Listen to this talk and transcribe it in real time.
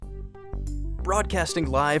Broadcasting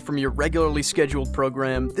live from your regularly scheduled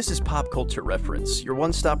program, this is Pop Culture Reference, your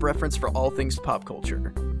one-stop reference for all things pop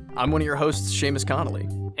culture. I'm one of your hosts, Seamus Connolly.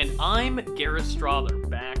 And I'm Garrett Strother,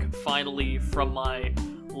 back finally from my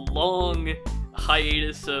long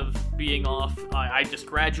hiatus of being off. I just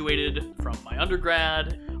graduated from my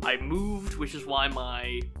undergrad. I moved, which is why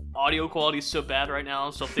my audio quality is so bad right now.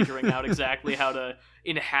 I'm still figuring out exactly how to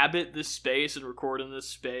inhabit this space and record in this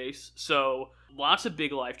space. So lots of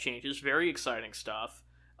big life changes, very exciting stuff.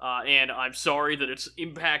 And I'm sorry that it's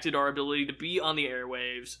impacted our ability to be on the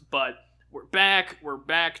airwaves, but we're back. We're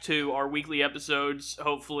back to our weekly episodes.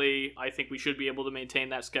 Hopefully, I think we should be able to maintain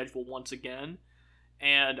that schedule once again.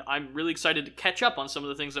 And I'm really excited to catch up on some of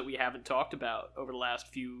the things that we haven't talked about over the last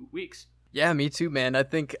few weeks. Yeah, me too, man. I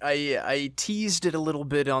think I teased it a little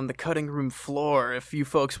bit on the cutting room floor. If you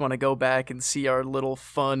folks want to go back and see our little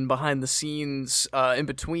fun behind the scenes in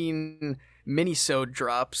between mini-sode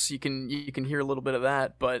drops, you can hear a little bit of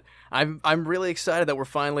that. But I'm really excited that we're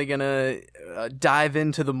finally gonna dive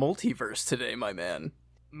into the multiverse today, my man.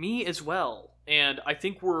 Me as well. And I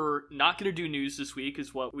think we're not going to do news this week,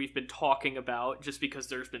 is what we've been talking about, just because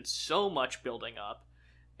there's been so much building up,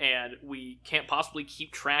 and we can't possibly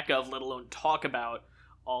keep track of, let alone talk about,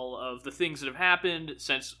 all of the things that have happened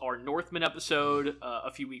since our Northman episode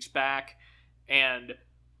a few weeks back. And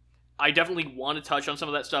I definitely want to touch on some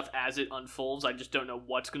of that stuff as it unfolds. I just don't know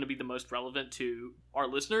what's going to be the most relevant to our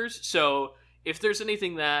listeners. So if there's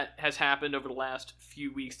anything that has happened over the last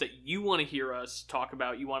few weeks that you want to hear us talk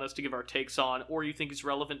about, you want us to give our takes on, or you think is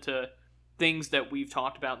relevant to things that we've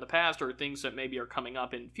talked about in the past, or things that maybe are coming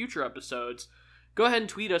up in future episodes, go ahead and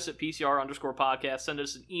tweet us at PCR_podcast. Send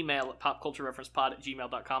us an email at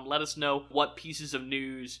popculturereferencepod@gmail.com. Let us know what pieces of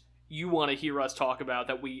news you want to hear us talk about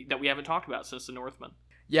that we haven't talked about since the Northman.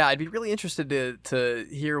 Yeah, I'd be really interested to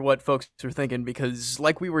hear what folks are thinking, because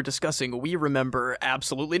like we were discussing, we remember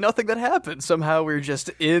absolutely nothing that happened. Somehow we're just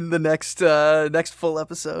in the next full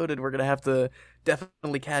episode, and we're going to have to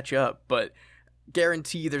definitely catch up. But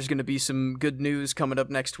guarantee there's going to be some good news coming up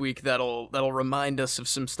next week that'll remind us of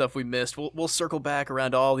some stuff we missed. We'll circle back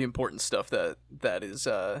around to all the important stuff that is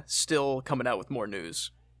still coming out with more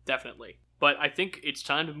news. Definitely. But I think it's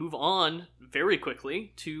time to move on very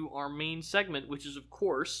quickly to our main segment, which is, of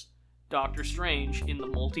course, Doctor Strange in the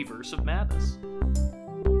Multiverse of Madness.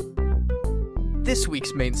 This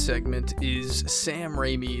week's main segment is Sam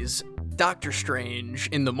Raimi's Doctor Strange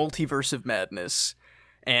in the Multiverse of Madness.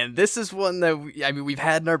 And this is one that we've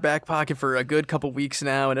had in our back pocket for a good couple weeks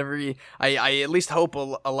now, and I at least hope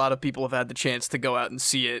a lot of people have had the chance to go out and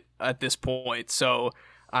see it at this point. So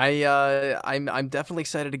I'm definitely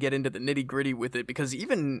excited to get into the nitty-gritty with it, because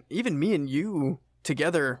even me and you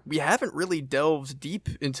together, we haven't really delved deep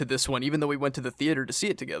into this one, even though we went to the theater to see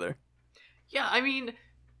it together. Yeah, I mean,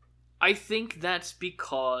 I think that's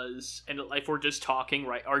because, and if we're just talking,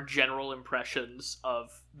 right, our general impressions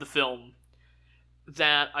of the film,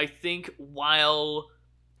 that I think while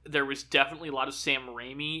there was definitely a lot of Sam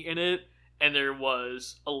Raimi in it, and there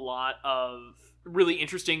was a lot of really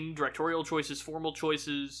interesting directorial choices, formal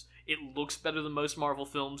choices, it looks better than most Marvel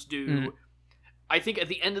films do. I think at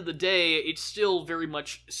the end of the day, it's still very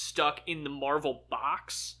much stuck in the Marvel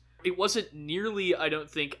box. It wasn't nearly, I don't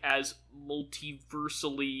think, as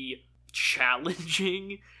multiversally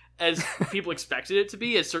challenging as people expected it to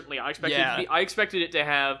be, as certainly I expected it to be. I expected it to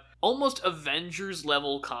have almost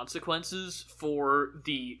Avengers-level consequences for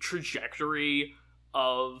the trajectory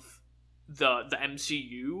of the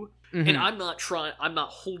MCU. Mm-hmm. And I'm not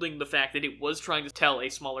holding the fact that it was trying to tell a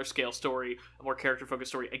smaller scale story, a more character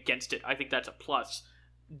focused story, against it. I think that's a plus.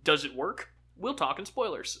 Does it work? We'll talk in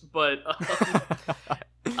spoilers. But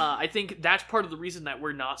I think that's part of the reason that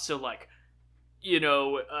we're not so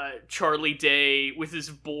Charlie Day with his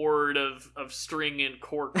board of string and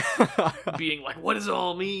cork being like, what does it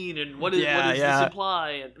all mean? And what does this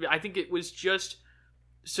imply? And I think it was just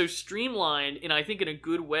so streamlined, and I think in a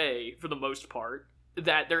good way for the most part,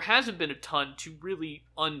 that there hasn't been a ton to really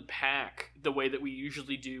unpack the way that we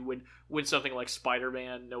usually do when something like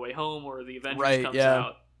Spider-Man No Way Home or the Avengers comes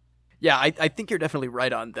out. Yeah, I think you're definitely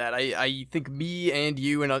right on that. I think me and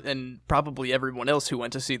you and probably everyone else who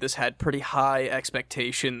went to see this had pretty high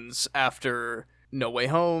expectations after No Way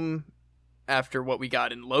Home, after what we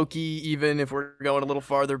got in Loki, even if we're going a little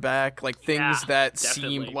farther back. Like, things that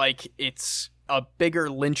seemed like it's a bigger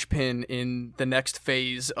linchpin in the next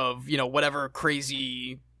phase of, whatever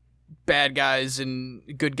crazy bad guys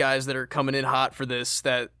and good guys that are coming in hot for this,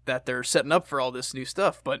 that they're setting up for all this new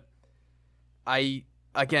stuff. But my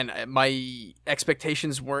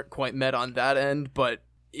expectations weren't quite met on that end, but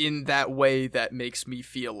in that way that makes me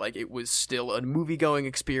feel like it was still a movie-going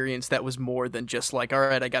experience that was more than just like, all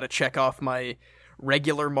right, I gotta check off my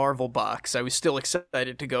regular Marvel box. I was still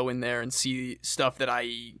excited to go in there and see stuff that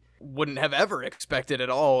I wouldn't have ever expected at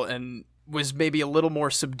all, and was maybe a little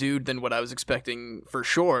more subdued than what I was expecting for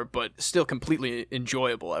sure, but still completely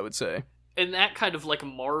enjoyable, I would say. And that kind of like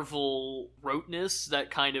Marvel roteness,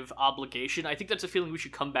 that kind of obligation, I think that's a feeling we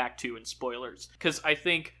should come back to in spoilers. Because I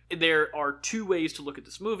think there are two ways to look at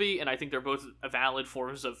this movie, and I think they're both valid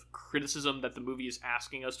forms of criticism that the movie is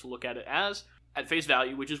asking us to look at it as, at face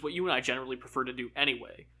value, which is what you and I generally prefer to do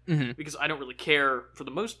anyway. Mm-hmm. Because I don't really care, for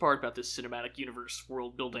the most part, about this cinematic universe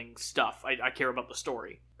world-building stuff. I care about the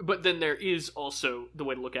story. But then there is also the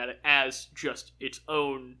way to look at it as just its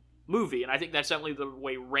own movie, and I think that's definitely the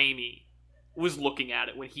way Raimi was looking at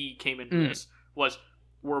it when he came into this, was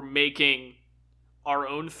we're making our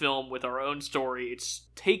own film with our own story. It's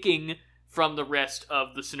taking from the rest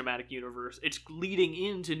of the cinematic universe. It's leading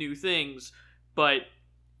into new things, but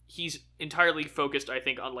he's entirely focused, I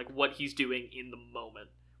think, on like what he's doing in the moment,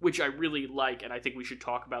 which I really like, and I think we should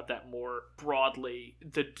talk about that more broadly,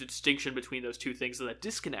 the distinction between those two things and that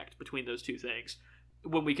disconnect between those two things,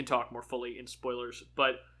 when we can talk more fully in spoilers.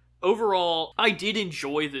 But overall, I did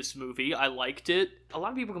enjoy this movie. I liked it. A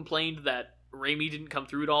lot of people complained that Raimi didn't come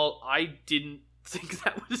through it all. I didn't think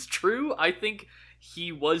that was true. I think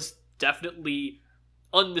he was definitely,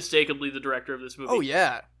 unmistakably the director of this movie. Oh,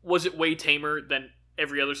 yeah. Was it way tamer than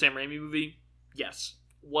every other Sam Raimi movie? Yes.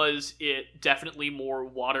 Was it definitely more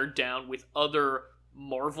watered down with other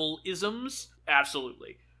Marvel-isms?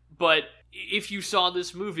 Absolutely. But if you saw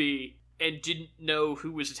this movie and didn't know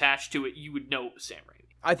who was attached to it, you would know it was Sam Raimi.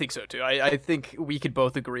 I think so too. I think we could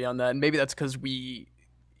both agree on that, and maybe that's because we,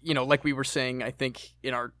 like we were saying, I think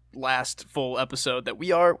in our last full episode, that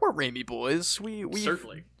we're Raimi boys. We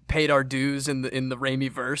certainly paid our dues in the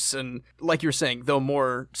Raimi verse, and like you're saying, though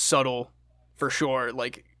more subtle, for sure,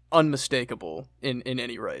 like unmistakable in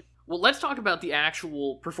any right. Well, let's talk about the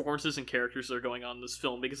actual performances and characters that are going on in this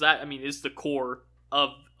film, because that, is the core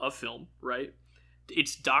of a film, right?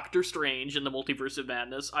 It's Doctor Strange and the Multiverse of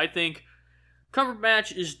Madness. I think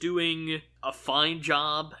Cumberbatch is doing a fine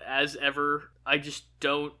job, as ever. I just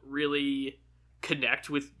don't really connect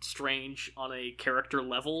with Strange on a character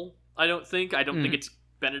level, I don't think. I don't think it's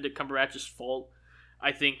Benedict Cumberbatch's fault.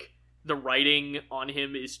 I think the writing on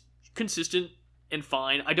him is consistent and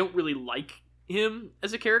fine. I don't really like him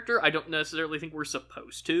as a character. I don't necessarily think we're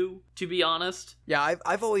supposed to be honest. Yeah,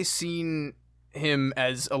 I've always seen him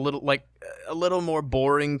as a little more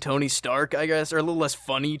boring Tony Stark, I guess, or a little less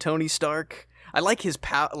funny Tony Stark. I like his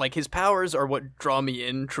his powers are what draw me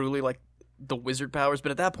in, truly, like the wizard powers, but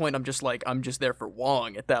at that point I'm just there for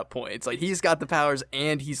Wong at that point. It's like he's got the powers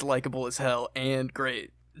and he's likable as hell and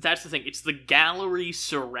great. That's the thing. It's the gallery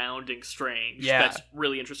surrounding Strange that's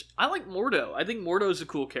really interesting. I like Mordo. I think Mordo's a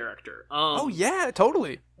cool character. Oh yeah,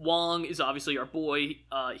 totally. Wong is obviously our boy.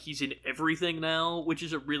 He's in everything now, which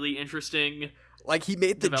is a really interesting. Like, he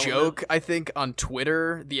made the joke, I think, on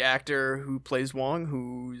Twitter, the actor who plays Wong,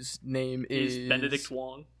 whose name is Benedict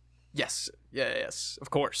Wong. Yes. Yes. Of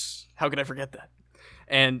course. How could I forget that?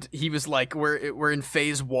 And he was like, we're in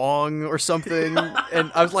phase Wong or something.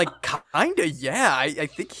 And I was like, kinda, yeah. I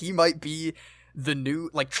think he might be the new,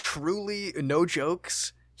 like, truly, no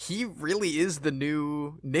jokes, he really is the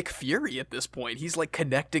new Nick Fury at this point. He's like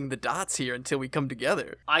connecting the dots here until we come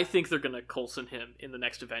together. I think they're gonna Coulson him in the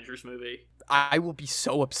next Avengers movie. I will be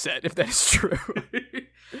so upset if that is true.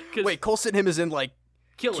 Wait, Coulson him as in like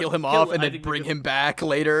kill him off and then bring him back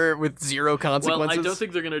later with zero consequences? Well, I don't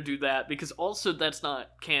think they're gonna do that because also that's not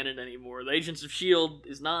canon anymore. The Agents of S.H.I.E.L.D.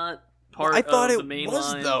 is not part of the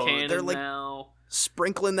mainline canon they're like now.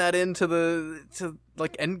 Sprinkling that into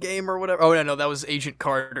like Endgame or whatever. Oh no, that was Agent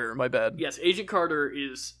Carter. My bad. Yes, Agent Carter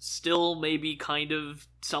is still maybe kind of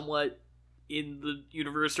somewhat in the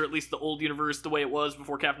universe, or at least the old universe, the way it was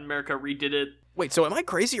before Captain America redid it. Wait, so am I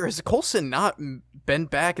crazy, or has Coulson not been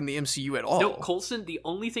back in the MCU at all? No, Coulson, the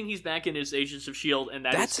only thing he's back in is Agents of S.H.I.E.L.D., and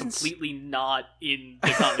that's completely not in the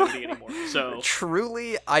continuity anymore. So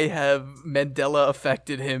truly, I have Mandela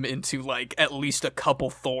affected him into, like, at least a couple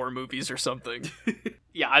Thor movies or something.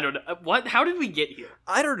 Yeah, I don't know. What? How did we get here?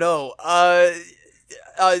 I don't know.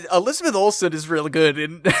 Elizabeth Olsen is really good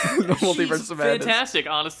in the Multiverse of Madness. Fantastic,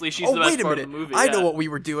 honestly. She's the best part of the movie. I know what we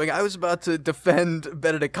were doing. I was about to defend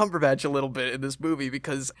Benedict Cumberbatch a little bit in this movie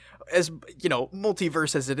because, as you know,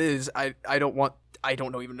 multiverse as it is, I don't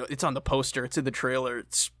even know. It's on the poster. It's in the trailer.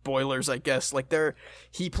 It's spoilers, I guess. Like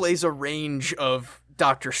he plays a range of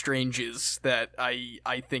Doctor Stranges that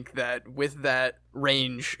I think that with that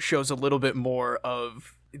range shows a little bit more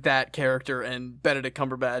of that character and Benedict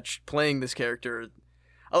Cumberbatch playing this character,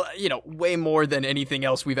 way more than anything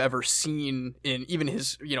else we've ever seen in even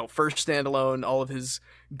his, first standalone, all of his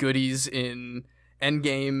goodies in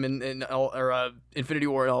Endgame and all, or Infinity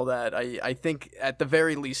War and all that. I think at the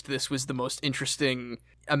very least this was the most interesting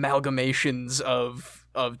amalgamations of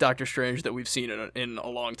Doctor Strange that we've seen in a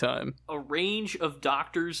long time. A range of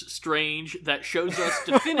Doctors Strange that shows us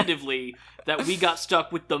definitively that we got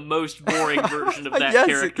stuck with the most boring version of that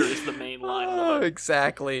character as the main line. Oh,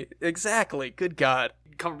 exactly. Good God.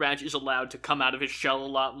 Cumberbatch is allowed to come out of his shell a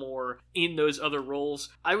lot more in those other roles.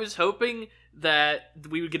 I was hoping that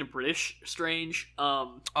we would get a British Strange.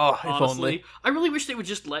 If only. I really wish they would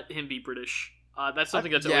just let him be British. That's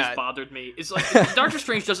something that's always bothered me. It's like, Doctor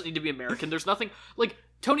Strange doesn't need to be American. There's nothing... Like,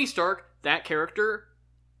 Tony Stark, that character,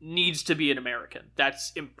 needs to be an American.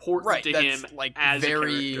 That's important to him as a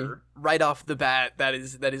character. Right off the bat, that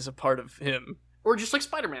is a part of him. Or just like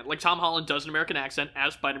Spider-Man. Like, Tom Holland does an American accent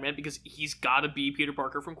as Spider-Man because he's got to be Peter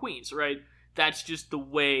Parker from Queens, right? That's just the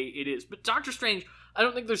way it is. But Doctor Strange, I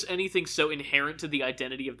don't think there's anything so inherent to the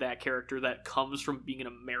identity of that character that comes from being an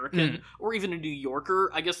American or even a New Yorker.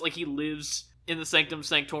 I guess, he lives in the Sanctum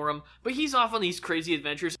Sanctorum, but he's off on these crazy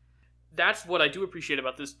adventures. That's what I do appreciate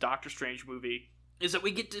about this Doctor Strange movie, is that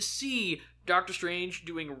we get to see Doctor Strange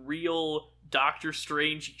doing real Doctor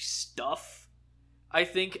Strange stuff. I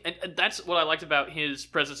think, and that's what I liked about his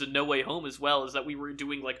presence in No Way Home as well, is that we were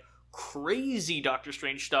doing, crazy Doctor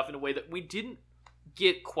Strange stuff in a way that we didn't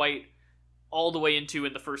get quite all the way into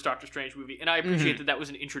in the first Doctor Strange movie. And I appreciate that was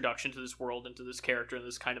an introduction to this world and to this character and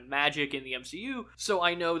this kind of magic in the MCU, so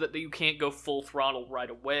I know that you can't go full throttle right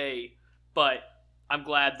away, but I'm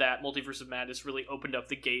glad that Multiverse of Madness really opened up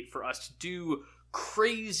the gate for us to do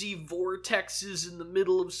crazy vortexes in the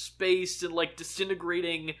middle of space and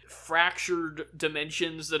disintegrating fractured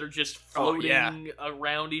dimensions that are just floating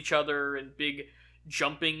around each other and big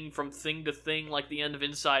jumping from thing to thing like the end of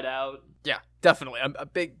Inside Out. Yeah, definitely. I'm a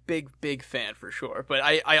big fan for sure. But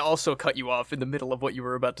I also cut you off in the middle of what you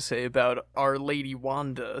were about to say about Our Lady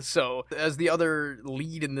Wanda. So as the other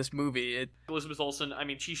lead in this movie, Elizabeth Olsen,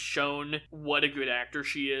 she's shown what a good actor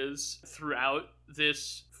she is throughout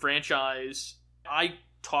this franchise. I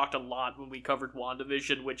talked a lot when we covered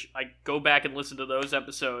WandaVision, which I go back and listen to those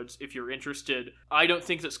episodes if you're interested. I don't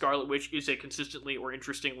think that Scarlet Witch is a consistently or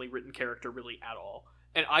interestingly written character really at all.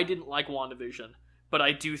 And I didn't like WandaVision, but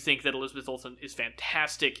I do think that Elizabeth Olsen is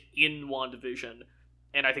fantastic in WandaVision,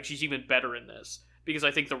 and I think she's even better in this, because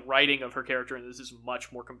I think the writing of her character in this is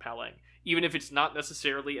much more compelling, even if it's not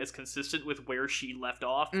necessarily as consistent with where she left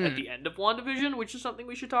off at the end of WandaVision, which is something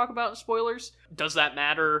we should talk about in spoilers. Does that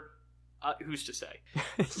matter? Who's to say?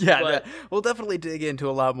 We'll definitely dig into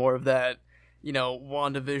a lot more of that,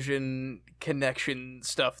 WandaVision connection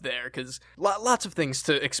stuff there, because lots of things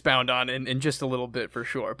to expound on in just a little bit for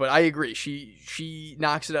sure. But I agree, she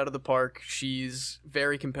knocks it out of the park. She's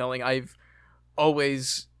very compelling. I've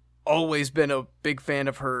always been a big fan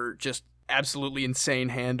of her just absolutely insane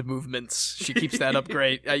hand movements. She keeps that up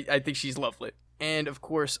great. I think she's lovely. And, of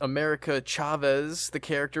course, America Chavez, the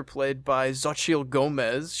character played by Xochitl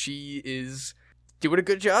Gomez, she is doing a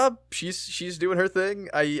good job. She's doing her thing.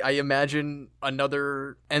 I imagine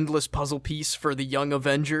another endless puzzle piece for the Young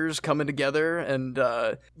Avengers coming together. And,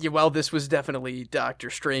 while this was definitely Doctor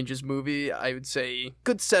Strange's movie, I would say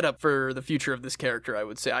good setup for the future of this character, I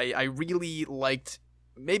would say. I really liked...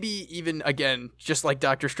 Maybe even, again, just like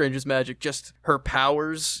Doctor Strange's magic, just her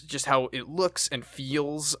powers, just how it looks and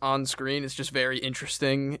feels on screen is just very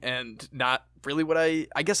interesting and not really what I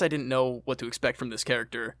guess I didn't know what to expect from this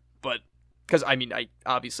character, but, because, I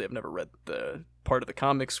obviously have never read the part of the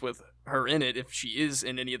comics with her in it, if she is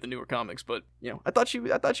in any of the newer comics, but, I thought she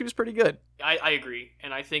was pretty good. I agree,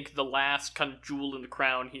 and I think the last kind of jewel in the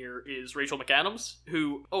crown here is Rachel McAdams,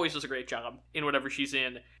 who always does a great job in whatever she's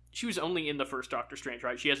in. She was only in the first Doctor Strange,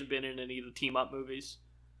 right? She hasn't been in any of the team-up movies?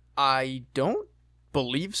 I don't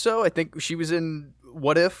believe so. I think she was in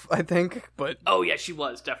What If, I think, but... Oh, yeah, she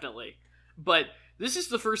was, definitely. But this is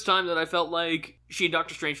the first time that I felt like she and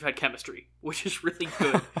Doctor Strange have had chemistry, which is really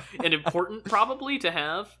good and important, probably, to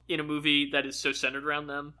have in a movie that is so centered around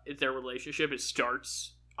them. It's their relationship. It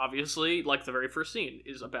starts... Obviously, the very first scene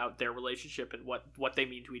is about their relationship and what they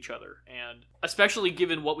mean to each other. And especially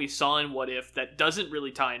given what we saw in What If, that doesn't really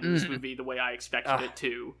tie into this movie the way I expected it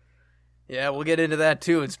to. Yeah, we'll get into that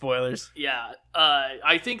too in spoilers. Yeah,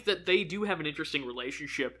 I think that they do have an interesting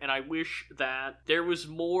relationship, and I wish that there was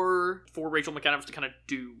more for Rachel McAdams to kind of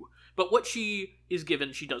do. But what she is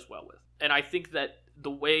given, she does well with. And I think that the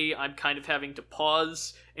way I'm kind of having to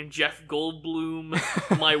pause and Jeff Goldblum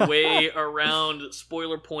my way around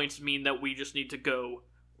spoiler points mean that we just need to go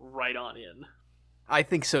right on in. I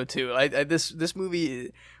think so too. This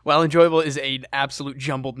movie, while enjoyable, is an absolute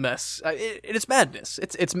jumbled mess. It's madness.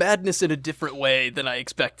 It's madness in a different way than I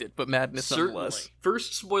expected, but madness nonetheless.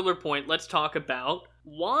 First spoiler point, let's talk about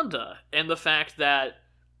Wanda and the fact that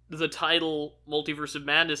the title Multiverse of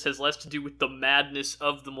Madness has less to do with the madness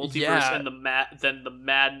of the multiverse and than the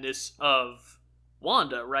madness of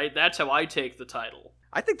Wanda, right? That's how I take the title.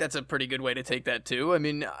 I think that's a pretty good way to take that too. I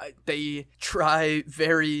mean, they try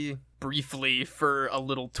very briefly for a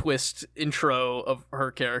little twist intro of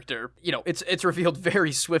her character. You know, it's revealed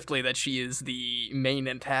very swiftly that she is the main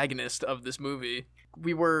antagonist of this movie.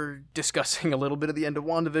 We were discussing a little bit of the end of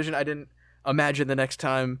WandaVision. I didn't imagine the next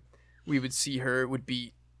time we would see her would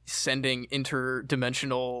be sending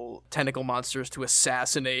interdimensional tentacle monsters to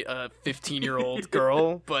assassinate a 15-year-old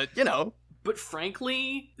girl, but, you know. But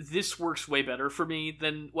frankly, this works way better for me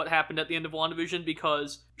than what happened at the end of WandaVision,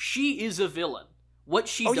 because she is a villain. What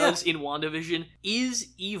she does in WandaVision is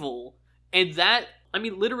evil, and that, I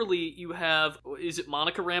mean, literally, you have, is it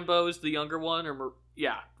Monica Rambeau is the younger one, or,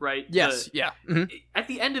 yeah, right? Yes, Mm-hmm. At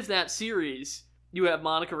the end of that series, you have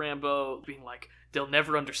Monica Rambeau being like, they'll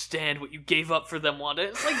never understand what you gave up for them, Wanda.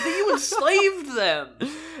 It's like, you enslaved them!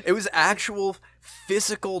 It was actual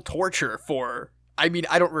physical torture for, I mean,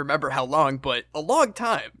 I don't remember how long, but a long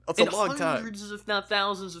time. That's a long time. Hundreds, if not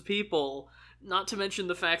thousands of people, not to mention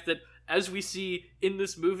the fact that, as we see in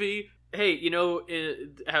this movie, hey, you know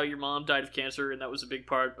how your mom died of cancer, and that was a big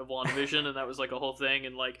part of WandaVision, and that was like a whole thing,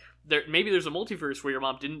 and like maybe there's a multiverse where your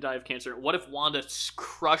mom didn't die of cancer. What if Wanda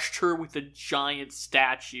crushed her with a giant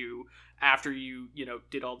statue after you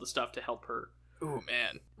did all the stuff to help her? Ooh,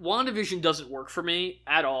 man. WandaVision doesn't work for me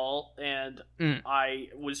at all, and I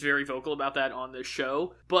was very vocal about that on this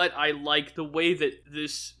show, but I like the way that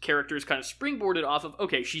this character is kind of springboarded off of,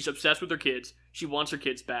 okay, she's obsessed with her kids, she wants her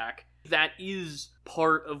kids back. That is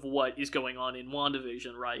part of what is going on in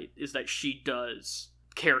WandaVision, right? Is that she does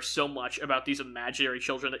care so much about these imaginary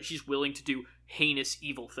children that she's willing to do heinous,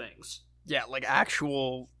 evil things. Yeah, like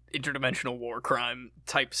actual interdimensional war crime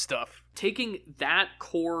type stuff. Taking that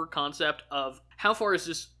core concept of how far is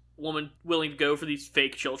this woman willing to go for these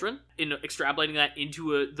fake children, in extrapolating that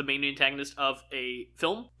into the main antagonist of a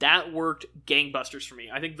film, that worked gangbusters for me.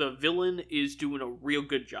 I think the villain is doing a real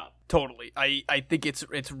good job. Totally. I think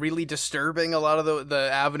it's really disturbing, a lot of the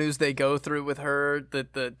avenues they go through with her,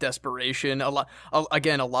 the desperation, a lot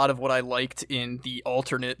of what I liked in the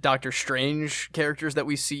alternate Doctor Strange characters that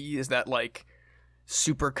we see is that, like,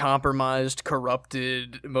 super compromised,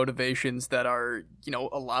 corrupted motivations that are,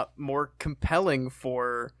 a lot more compelling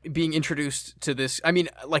for being introduced to this. I mean,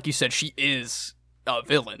 like you said, she is a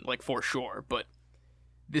villain, like, for sure, but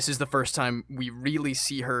this is the first time we really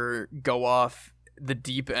see her go off the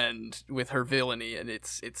deep end with her villainy, and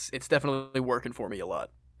it's definitely working for me a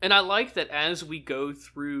lot. And I like that as we go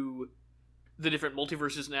through the different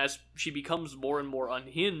multiverses and as she becomes more and more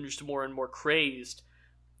unhinged, more and more crazed,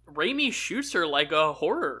 Raimi shoots her like a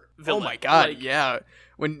horror villain. Oh my god, yeah.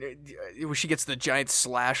 When she gets the giant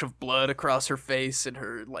slash of blood across her face and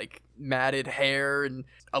her, like, matted hair, and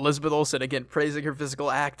Elizabeth Olsen, again, praising her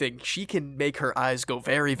physical acting, she can make her eyes go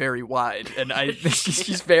very, very wide, and I think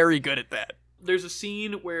she's very good at that. There's a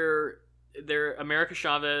scene where America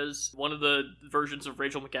Chavez, one of the versions of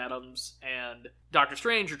Rachel McAdams, and Doctor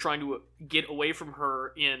Strange are trying to get away from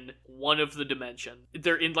her in one of the dimensions.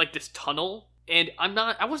 They're in, like, this tunnel. And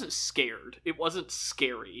I wasn't scared. It wasn't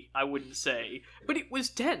scary, I wouldn't say. But it was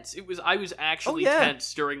tense. I was actually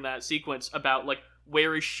tense during that sequence about, like,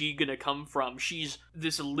 where is she gonna come from? She's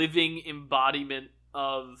this living embodiment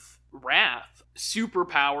of wrath. Super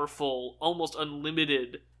powerful, almost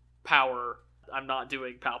unlimited power. I'm not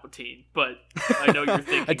doing Palpatine, but I know you're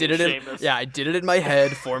thinking I did it Seamus. I did it in my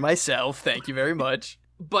head for myself. Thank you very much.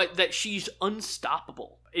 But that she's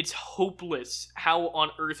unstoppable. It's hopeless. How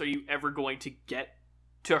on earth are you ever going to get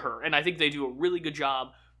to her? And I think they do a really good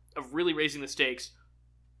job of really raising the stakes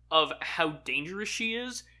of how dangerous she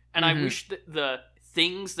is. And I wish that the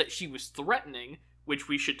things that she was threatening, which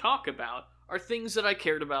we should talk about, are things that I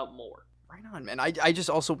cared about more. Right on, man. I just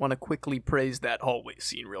also want to quickly praise that hallway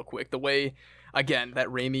scene real quick. The way, again, that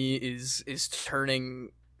Raimi is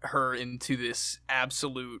turning her into this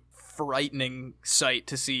absolute frightening sight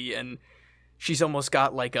to see, and she's almost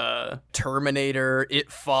got like a Terminator,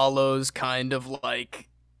 It Follows kind of, like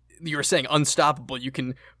you were saying, unstoppable. You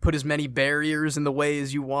can put as many barriers in the way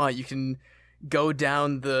as you want. You can go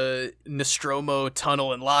down the Nostromo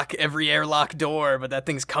tunnel and lock every airlock door, but that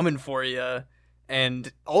thing's coming for you.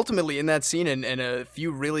 And ultimately in that scene and a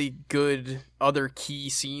few really good other key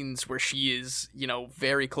scenes where she is,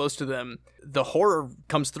 very close to them, the horror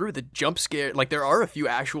comes through. The jump scare, like there are a few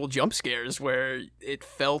actual jump scares where it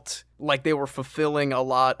felt like they were fulfilling a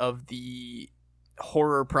lot of the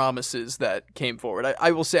horror promises that came forward.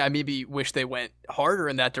 I will say I maybe wish they went harder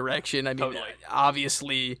in that direction. I mean, Totally.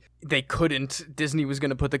 Obviously they couldn't. Disney was going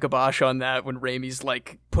to put the kibosh on that when Raimi's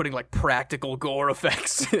like putting like practical gore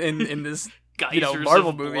effects in this Geysers Marvel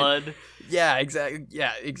of movie. blood. Yeah,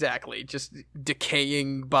 exactly. Just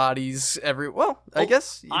decaying bodies I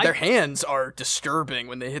guess their hands are disturbing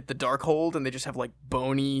when they hit the Darkhold and they just have like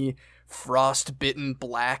bony, frost-bitten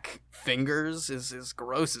black fingers is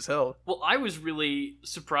gross as hell. Well, I was really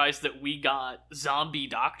surprised that we got zombie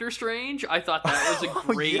Doctor Strange. I thought that was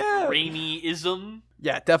a great Raimi-ism.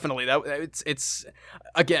 Yeah, definitely. It's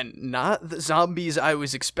again not the zombies I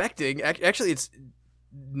was expecting. Actually, it's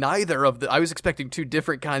neither of the. I was expecting two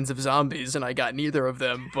different kinds of zombies, and I got neither of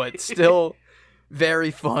them. But still,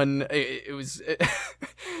 very fun. It was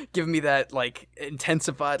giving me that like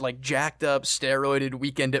intensified, like jacked up, steroided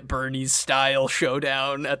Weekend at Bernie's style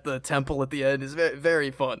showdown at the temple at the end. Is very,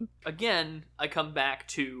 very fun. Again, I come back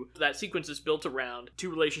to that sequence is built around two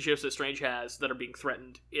relationships that Strange has that are being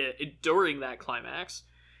threatened during that climax,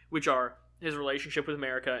 which are his relationship with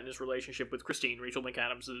America and his relationship with Christine, Rachel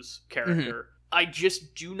McAdams' character. Mm-hmm. I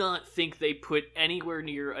just do not think they put anywhere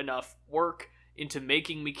near enough work into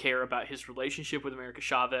making me care about his relationship with America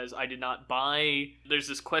Chavez. I did not buy... There's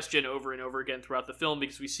this question over and over again throughout the film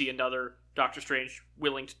because we see another Doctor Strange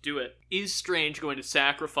willing to do it. Is Strange going to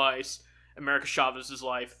sacrifice America Chavez's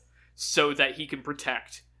life so that he can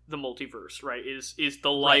protect the multiverse, right? Is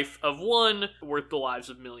the life of one worth the lives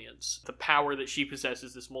of millions? The power that she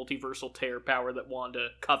possesses, this multiversal tear power that Wanda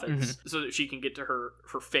covets, so that she can get to her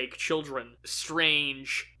fake children.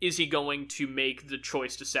 Strange, is he going to make the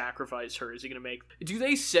choice to sacrifice her? Is he going to make... Do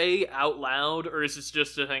they say out loud, or is this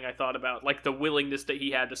just a thing I thought about, like the willingness that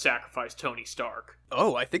he had to sacrifice Tony Stark?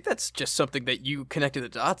 Oh, I think that's just something that you connected the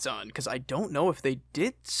dots on, because I don't know if they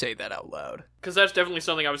did say that out loud. Because that's definitely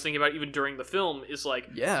something I was thinking about even during the film, is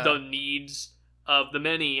like, the needs of the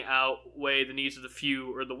many outweigh the needs of the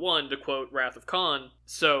few or the one, to quote Wrath of Khan.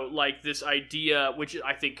 So, like, this idea, which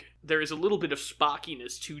I think there is a little bit of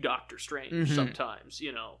Spockiness to Doctor Strange sometimes,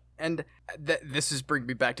 And this is bringing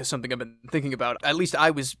me back to something I've been thinking about. At least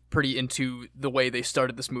I was pretty into the way they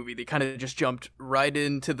started this movie. They kind of just jumped right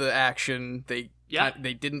into the action. They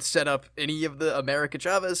didn't set up any of the America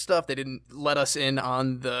Chavez stuff. They didn't let us in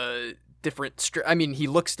on the different... he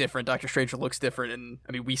looks different. Doctor Strange looks different.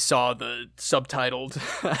 And, we saw the subtitled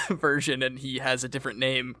version, and he has a different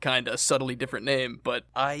name, kind of subtly different name. But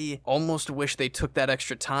I almost wish they took that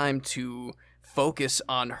extra time to focus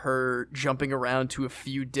on her jumping around to a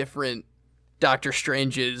few different Doctor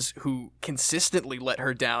Stranges who consistently let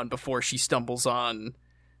her down before she stumbles on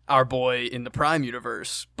our boy in the Prime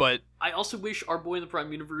Universe. But I also wish our boy in the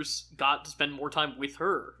Prime Universe got to spend more time with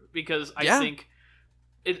her, because I think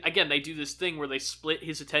again, they do this thing where they split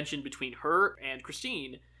his attention between her and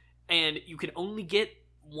Christine, and you can only get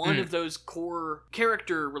one of those core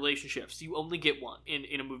character relationships. You only get one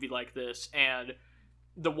in a movie like this, and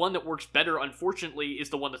the one that works better, unfortunately, is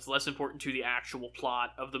the one that's less important to the actual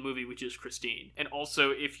plot of the movie, which is Christine. And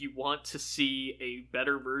also, if you want to see a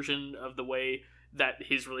better version of the way that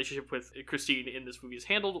his relationship with Christine in this movie is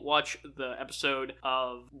handled, watch the episode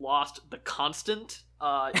of Lost, The Constant.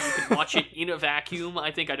 You can watch it in a vacuum. I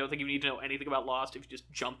don't think you need to know anything about Lost if you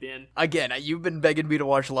just jump in. Again, you've been begging me to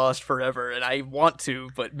watch Lost forever, and I want to,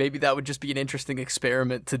 but maybe that would just be an interesting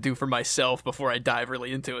experiment to do for myself before I dive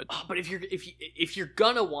really into it. But if you're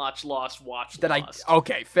gonna watch Lost, watch Lost.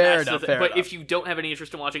 Okay, fair enough. But if you don't have any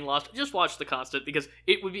interest in watching Lost, just watch The Constant, because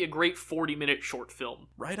it would be a great 40-minute short film.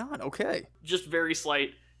 Right on. Okay. Just very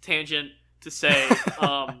slight tangent to say,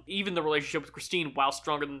 even the relationship with Christine, while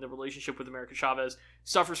stronger than the relationship with America Chavez,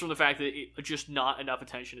 suffers from the fact that just not enough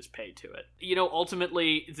attention is paid to it.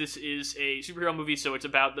 Ultimately, this is a superhero movie, so it's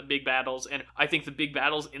about the big battles, and I think the big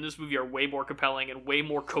battles in this movie are way more compelling and way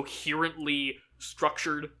more coherently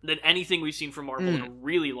structured than anything we've seen from Marvel in a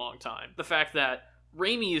really long time. The fact that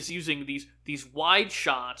Raimi is using these wide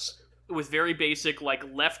shots with very basic, like,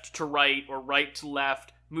 left to right or right to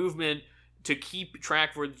left movement to keep track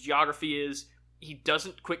of where the geography is. He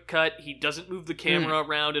doesn't quick cut. He doesn't move the camera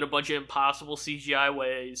around in a bunch of impossible CGI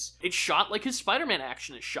ways. It's shot like his Spider-Man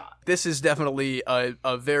action is shot. This is definitely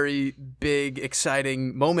a very big,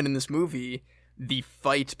 exciting moment in this movie. The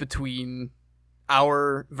fight between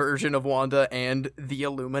our version of Wanda and the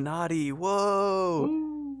Illuminati. Whoa!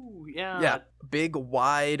 Ooh, yeah. Yeah. big,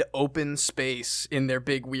 wide, open space in their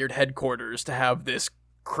big, weird headquarters to have this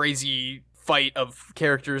crazy fight of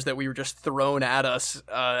characters that we were just thrown at us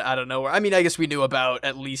out of nowhere. I mean, I guess we knew about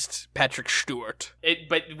at least Patrick Stewart.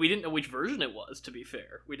 But we didn't know which version it was, to be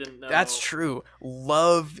fair. We didn't know. That's true.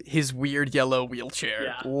 Love his weird yellow wheelchair.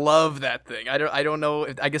 Yeah. Love that thing. I don't know.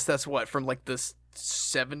 I guess that's what, from like the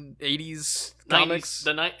 80s comics?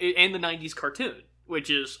 90s, and the 90s cartoon, which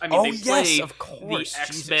is, I mean, they yes, play of course. the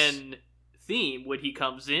X-Men theme when he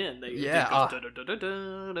comes in. They goes,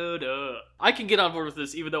 da-da-da-da-da-da-da. I can get on board with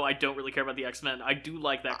this, even though I don't really care about the X-Men. I do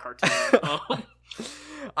like that cartoon.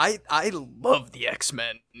 I love the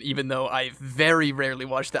X-Men, even though I very rarely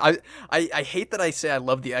watched that. I hate that I say I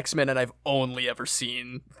love the X-Men and I've only ever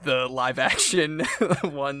seen the live-action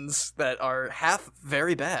ones that are half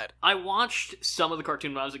very bad. I watched some of the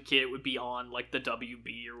cartoon when I was a kid. It would be on, like, the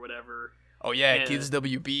WB or whatever. Oh yeah, Kids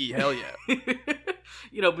WB, hell yeah.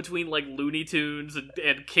 You know, between like Looney Tunes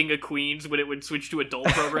and King of Queens when it would switch to adult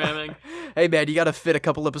programming. Hey man, you gotta fit a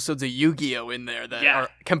couple episodes of Yu-Gi-Oh in there that are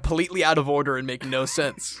completely out of order and make no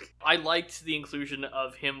sense. I liked the inclusion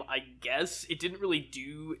of him, I guess. It didn't really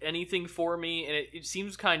do anything for me, and it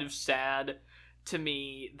seems kind of sad to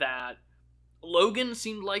me that Logan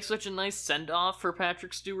seemed like such a nice send-off for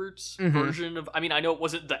Patrick Stewart's version of... I mean, I know it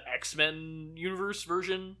wasn't the X-Men universe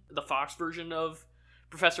version, the Fox version of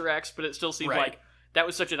Professor X, but it still seemed like that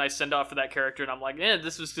was such a nice send-off for that character, and I'm like,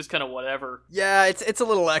 this was just kind of whatever. Yeah, it's a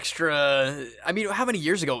little extra... I mean, how many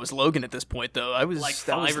years ago was Logan at this point, though? I was... Like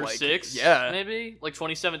 5 or 6, yeah. Maybe? Like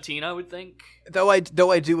 2017, I would think. Though I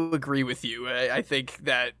do agree with you. I think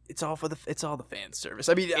that it's all the fan service.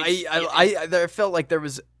 I mean, I felt like there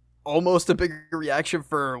was almost a bigger reaction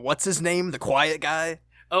for what's his name, the quiet guy.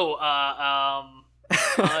 Oh,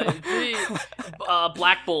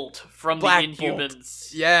 Black Bolt from the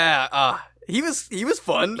Inhumans. Yeah, he was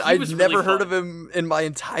fun. I'd never heard of him in my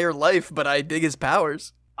entire life, but I dig his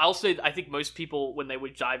powers. I'll say I think most people, when they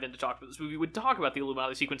would dive in to talk about this movie, would talk about the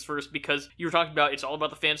Illuminati sequence first, because you were talking about it's all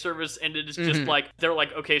about the fan service, and it is just like, they're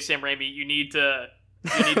like, okay, Sam Raimi, you need to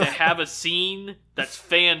have a scene that's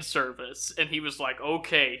fan service. And he was like,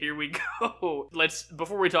 okay, here we go.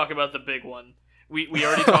 Before we talk about the big one, we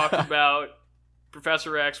already talked about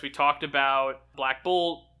Professor X, we talked about Black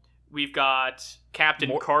Bolt, we've got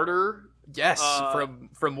Captain Carter. Yes,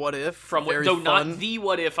 from What If. Though not the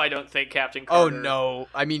What If, I don't think, Captain Carter. Oh no,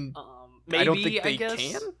 I mean, maybe, I don't think they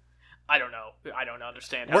can. I don't know. I don't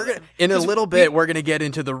understand. In a little bit, we're gonna get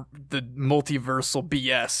into the multiversal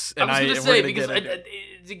BS. And I was gonna say,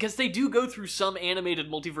 because they do go through some animated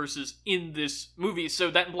multiverses in this movie,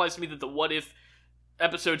 so that implies to me that the What If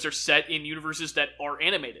episodes are set in universes that are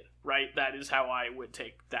animated, right? That is how I would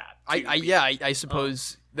take that. I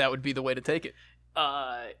suppose that would be the way to take it.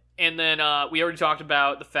 And then we already talked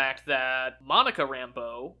about the fact that Monica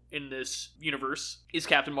Rambeau in this universe is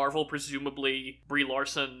Captain Marvel, presumably Brie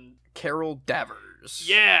Larson. Carol Danvers.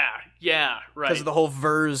 Yeah, right. Because of the whole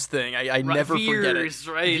Vers thing. I never forget it.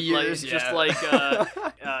 Right? Vers, like, just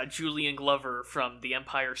like Julian Glover from The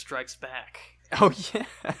Empire Strikes Back. Oh, yeah.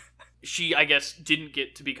 She, I guess, didn't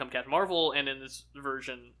get to become Captain Marvel, and in this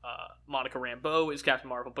version, Monica Rambeau is Captain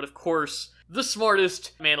Marvel. But of course, the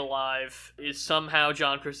smartest man alive is somehow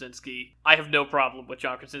John Krasinski. I have no problem with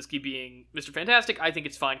John Krasinski being Mr. Fantastic. I think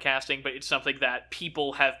it's fine casting, but it's something that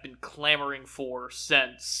people have been clamoring for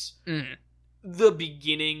since the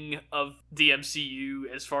beginning of the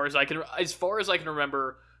MCU. As far as I can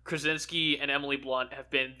remember, Krasinski and Emily Blunt have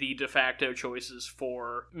been the de facto choices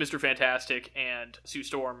for Mr. Fantastic and Sue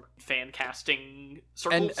Storm fan casting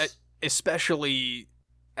circles. And especially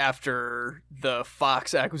after the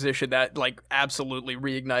Fox acquisition, that like absolutely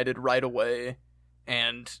reignited right away.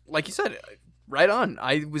 And like you said, right on.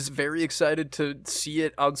 I was very excited to see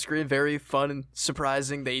it on screen. Very fun and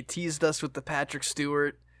surprising. They teased us with the Patrick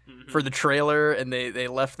Stewart for the trailer, and they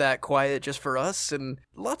left that quiet just for us, and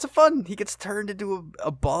lots of fun. He gets turned into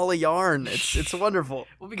a ball of yarn. It's wonderful.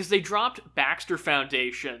 Well, because they dropped Baxter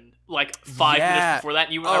Foundation like 5 minutes before that,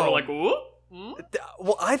 and you and I were like, "Ooh."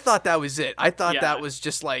 Well, I thought that was it. I thought that was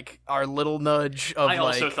just like our little nudge of I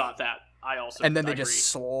also thought that. And then they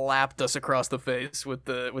just slapped us across the face with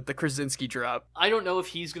the Krasinski drop. I don't know if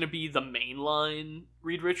he's going to be the mainline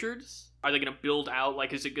Reed Richards. Are they going to build out,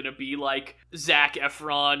 like, is it going to be like Zac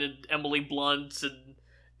Efron and Emily Blunt and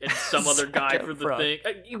some other guy for the thing?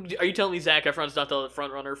 Are you telling me Zac Efron's not the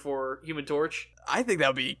front runner for Human Torch? I think that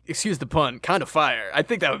would be, excuse the pun, kind of fire. I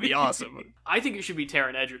think that would be awesome. I think it should be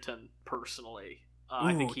Taron Egerton, personally. Ooh,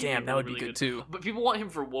 I think that would be good too. But people want him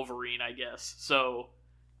for Wolverine, I guess. So,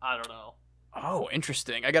 I don't know. Oh,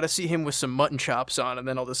 interesting. I gotta see him with some mutton chops on, and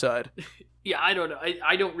then I'll decide. Yeah, I don't know.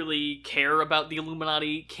 I don't really care about the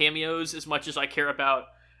Illuminati cameos as much as I care about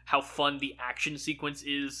how fun the action sequence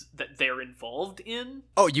is that they're involved in.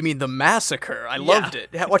 Oh, you mean the massacre? I loved it.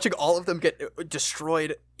 Watching all of them get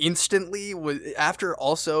destroyed instantly, after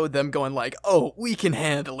also them going like, "Oh, we can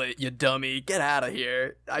handle it, you dummy. Get out of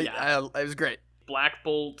here." It was great. Black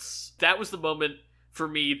Bolt's, that was the moment for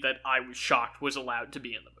me that I was shocked was allowed to be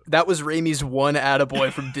in the movie. That was Raimi's one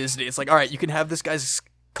attaboy from Disney. It's like, all right, you can have this guy's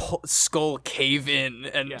skull cave in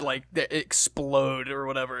and like explode or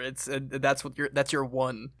whatever. That's your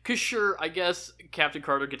one. Cause sure, I guess Captain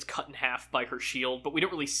Carter gets cut in half by her shield, but we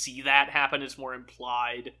don't really see that happen. It's more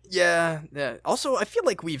implied. Yeah. Also, I feel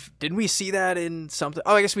like didn't we see that in something?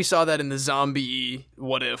 Oh, I guess we saw that in the zombie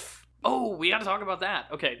What If. Oh, we got to talk about that.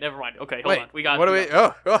 Okay, never mind. Okay, hold on.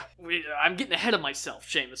 I'm getting ahead of myself,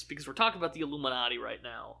 Seamus, because we're talking about the Illuminati right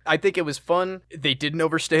now. I think it was fun. They didn't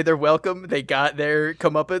overstay their welcome. They got their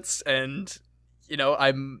comeuppance, and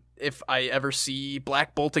if I ever see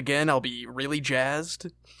Black Bolt again, I'll be really jazzed.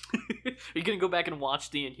 Are you gonna go back and watch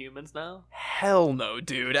the Inhumans now? Hell no,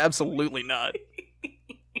 dude. Absolutely not.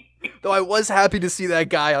 Though I was happy to see that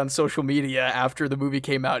guy on social media after the movie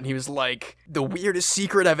came out, and he was like, the weirdest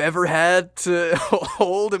secret I've ever had to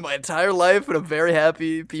hold in my entire life, and I'm very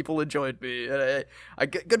happy people enjoyed me. And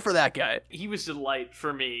good for that guy. He was a delight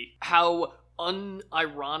for me. How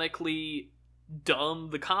unironically dumb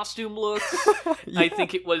the costume looked. Yeah. I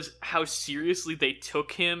think it was how seriously they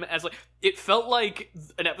took him as it felt like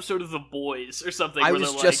an episode of The Boys or something. I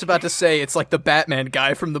was just about to say, it's like the Batman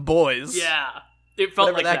guy from The Boys. Yeah. It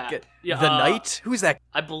felt like that. Yeah, the Knight? Who's that?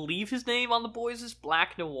 I believe his name on The Boys is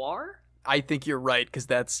Black Noir. I think you're right, because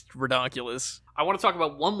that's redonkulous. I want to talk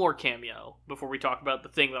about one more cameo before we talk about the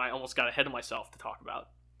thing that I almost got ahead of myself to talk about.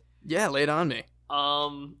 Yeah, lay it on me.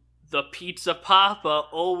 The Pizza Papa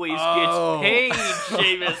always gets paid,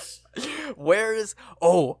 Seamus.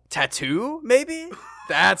 Tattoo, maybe?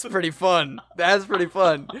 That's pretty fun. Because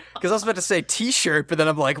I was about to say t-shirt, but then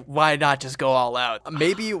I'm like, why not just go all out?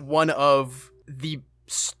 Maybe one of the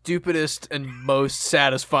stupidest and most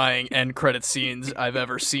satisfying end credit scenes I've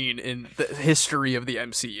ever seen in the history of the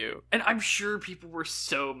MCU. And I'm sure people were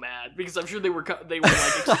so mad because I'm sure they were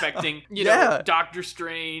expecting, Doctor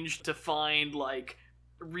Strange to find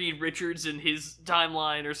Reed Richards in his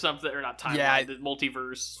timeline or something, or not timeline, the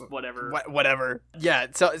multiverse, whatever. Whatever. Yeah,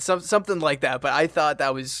 so something like that. But I thought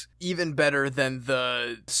that was even better than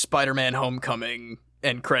the Spider-Man Homecoming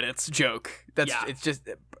end credits joke. It's just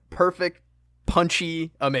perfect.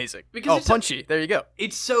 Punchy, amazing. Punchy. There you go.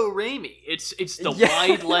 It's so Raimi. It's the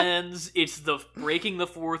wide lens. It's the breaking the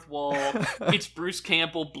fourth wall. It's Bruce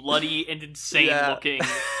Campbell, bloody and insane looking.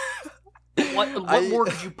 What more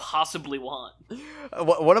could you possibly want?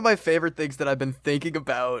 One of my favorite things that I've been thinking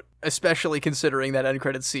about, especially considering that end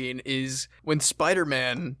credit scene, is when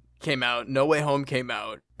Spider-Man came out, No Way Home came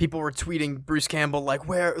out, people were tweeting Bruce Campbell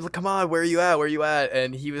where are you at?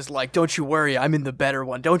 And he was like, don't you worry, I'm in the better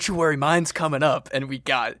one. Don't you worry, mine's coming up. And we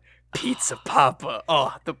got Pizza Papa.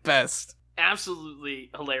 Oh, the best. Absolutely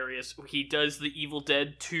hilarious. He does the Evil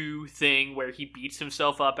Dead 2 thing where he beats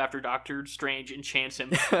himself up after Doctor Strange enchants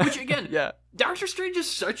him. Which, again, Doctor Strange is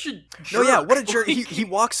such a jerk. No, yeah, what a jerk. He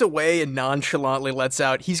walks away and nonchalantly lets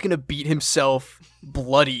out, he's going to beat himself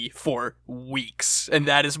bloody for weeks. And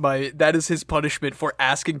that is his punishment for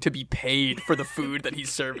asking to be paid for the food that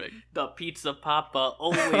he's serving. The Pizza Papa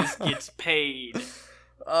always gets paid.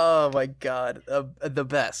 Oh my god, the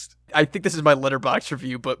best. I think this is my Letterboxd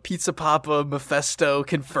review, but Pizza Papa Mephisto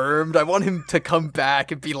confirmed. I want him to come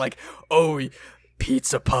back and be like, oh,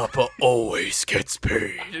 Pizza Papa always gets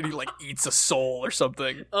paid. And he eats a soul or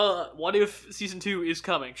something. What if season 2 is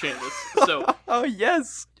coming, Seamus? So oh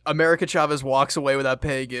yes. America Chavez walks away without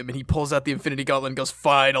paying him, and he pulls out the Infinity Gauntlet and goes,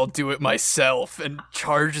 fine, I'll do it myself, and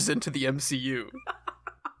charges into the MCU.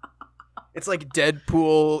 It's like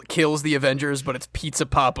Deadpool kills the Avengers, but it's Pizza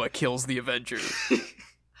Papa kills the Avengers.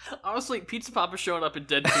 Honestly, Pizza Papa showing up in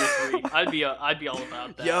Deadpool 3, I'd be all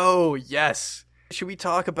about that. Yo, yes. Should we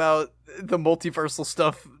talk about the multiversal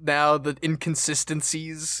stuff now, the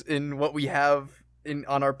inconsistencies in what we have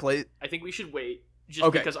on our plate? I think we should wait,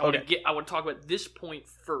 because I want to talk about this point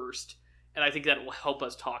first, and I think that will help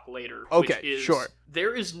us talk later. Okay, which is, sure.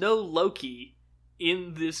 There is no Loki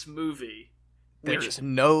in this movie. There is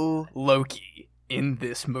no Loki in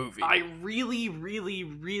this movie. A really, really,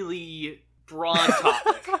 really broad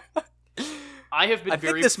topic. I think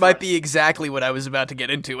this might be exactly what I was about to get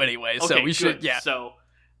into anyway, so we should, So,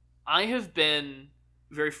 I have been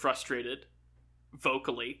very frustrated,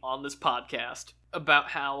 vocally, on this podcast, about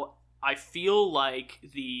how I feel like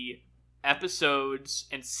the episodes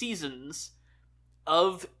and seasons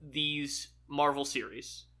of these Marvel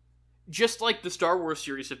series. Just like the Star Wars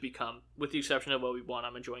series have become, with the exception of Obi-Wan,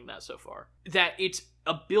 I'm enjoying that so far. That it's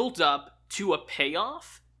a build-up to a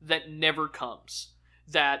payoff that never comes.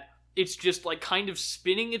 That it's just like kind of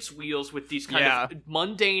spinning its wheels with these kind of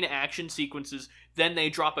mundane action sequences. Then they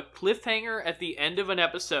drop a cliffhanger at the end of an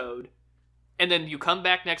episode, and then you come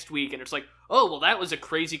back next week and it's like, oh, well, that was a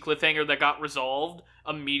crazy cliffhanger that got resolved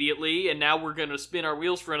immediately, and now we're going to spin our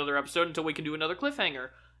wheels for another episode until we can do another cliffhanger.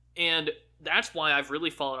 And that's why I've really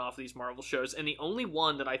fallen off these Marvel shows, and the only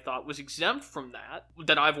one that I thought was exempt from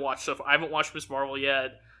that I've watched so far, I haven't watched Ms. Marvel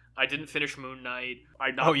yet, I didn't finish Moon Knight,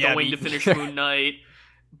 I'm not going to finish Moon Knight,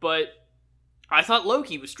 but I thought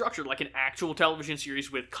Loki was structured like an actual television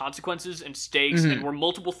series with consequences and stakes, and where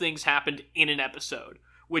multiple things happened in an episode,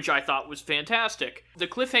 which I thought was fantastic. The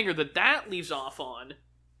cliffhanger that leaves off on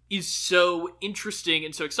is so interesting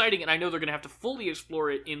and so exciting, and I know they're going to have to fully explore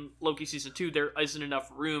it in Loki Season 2. There isn't enough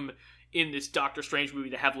room in this Doctor Strange movie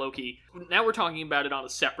to have Loki. Now we're talking about it on a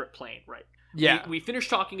separate plane, right? Yeah. We finished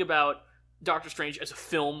talking about Doctor Strange as a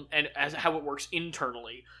film and as how it works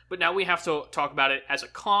internally, but now we have to talk about it as a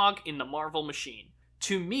cog in the Marvel machine.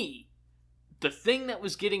 To me, the thing that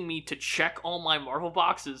was getting me to check all my Marvel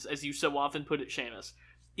boxes, as you so often put it, Seamus,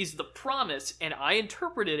 is the promise, and I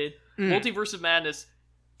interpreted it, Multiverse of Madness,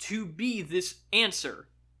 to be this answer,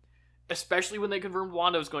 especially when they confirmed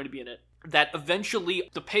Wanda was going to be in it, that eventually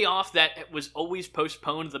the payoff that was always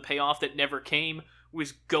postponed, the payoff that never came,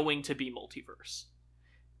 was going to be multiverse.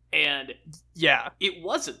 And yeah, it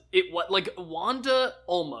wasn't. It was like Wanda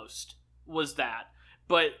almost was that,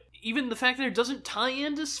 but even the fact that it doesn't tie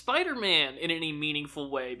into Spider-Man in any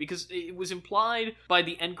meaningful way, because it was implied by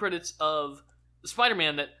the end credits of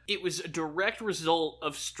Spider-Man that it was a direct result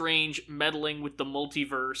of Strange meddling with the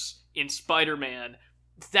multiverse in Spider-Man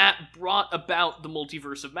that brought about the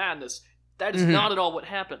Multiverse of Madness. That is not at all what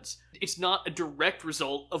happens. It's not a direct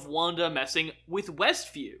result of Wanda messing with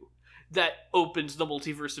Westview that opens the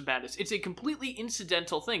Multiverse of Madness. It's a completely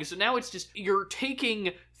incidental thing. So now it's just, you're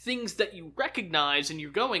taking things that you recognize and you're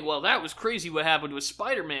going, well, that was crazy what happened with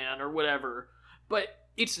Spider-Man or whatever. But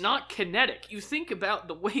it's not kinetic. You think about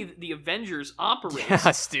the way that the Avengers operate.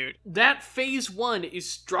 Yes, dude. That Phase 1 is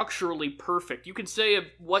structurally perfect. You can say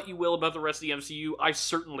what you will about the rest of the MCU, I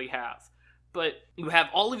certainly have. But you have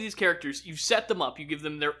all of these characters, you set them up, you give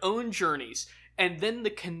them their own journeys, and then the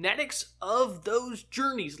kinetics of those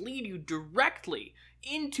journeys lead you directly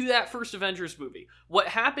into that first Avengers movie. What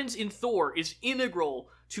happens in Thor is integral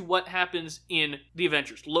to what happens in the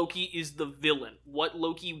Avengers. Loki is the villain. What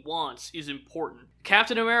Loki wants is important.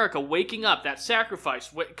 Captain America waking up, that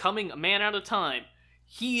sacrifice, coming a man at a time,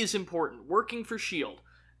 he is important. Working for S.H.I.E.L.D.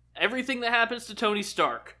 Everything that happens to Tony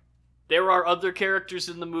Stark. There are other characters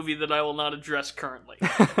in the movie that I will not address currently.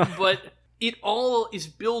 But it all is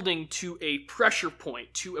building to a pressure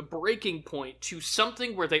point, to a breaking point, to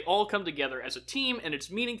something where they all come together as a team, and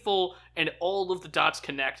it's meaningful, and all of the dots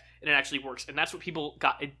connect, and it actually works. And that's what people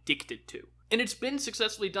got addicted to. And it's been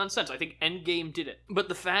successfully done since. I think Endgame did it. But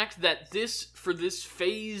the fact that for this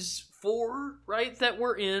Phase 4, right, that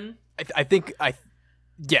we're in...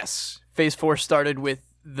 Yes. Phase 4 started with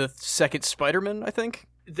the second Spider-Man, I think?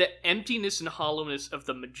 The emptiness and hollowness of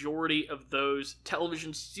the majority of those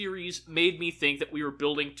television series made me think that we were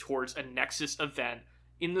building towards a Nexus event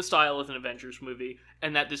in the style of an Avengers movie,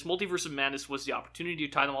 and that this Multiverse of Madness was the opportunity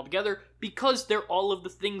to tie them all together because they're all of the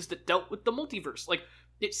things that dealt with the multiverse. Like,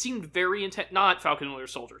 it seemed very intense. Not Falcon and Winter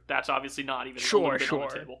Soldier. That's obviously not even a little bit on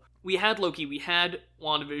the table. We had Loki, we had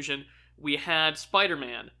WandaVision, we had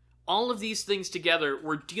Spider-Man. All of these things together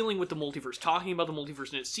were dealing with the multiverse, talking about the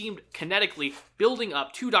multiverse, and it seemed kinetically building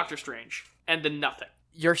up to Doctor Strange, and then nothing.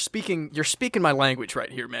 You're speaking my language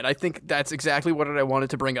right here, man. I think that's exactly what I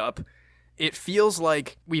wanted to bring up. It feels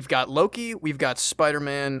like we've got Loki, we've got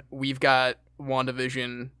Spider-Man, we've got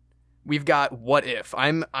WandaVision, we've got What If.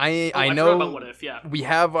 I know about What If, yeah. We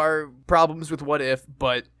have our problems with What If,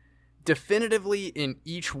 but definitively in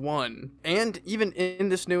each one, and even in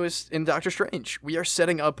this newest, in Doctor Strange, we are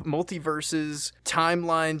setting up multiverses,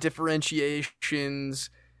 timeline differentiations,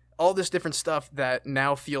 all this different stuff that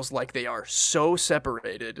now feels like they are so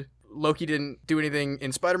separated. Loki didn't do anything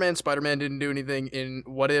in Spider-Man. Spider-Man didn't do anything in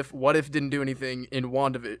What If. What If didn't do anything in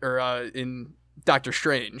in Doctor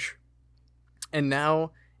Strange. And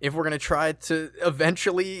now, if we're gonna try to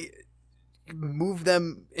eventually move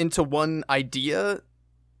them into one idea,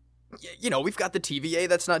 we've got the TVA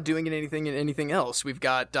that's not doing anything else. We've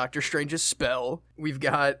got Doctor Strange's spell. We've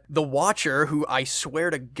got the Watcher, who I swear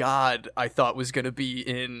to God I thought was going to be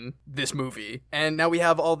in this movie. And now we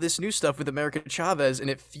have all this new stuff with America Chavez, and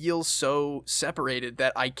it feels so separated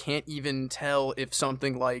that I can't even tell if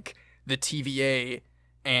something like the TVA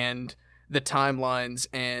and the timelines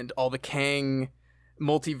and all the Kang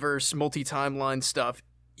multiverse, multi-timeline stuff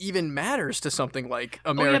even matters to something like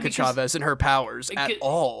America Chavez and her powers at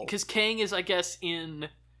all. Because Kang is, I guess, in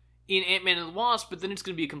Ant-Man and the Wasp, but then it's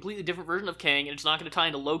going to be a completely different version of Kang, and it's not going to tie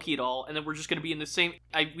into Loki at all, and then we're just going to be in the same...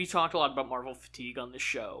 We talked a lot about Marvel fatigue on this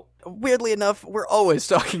show. Weirdly enough, we're always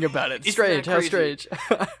talking about it. Strange, how strange.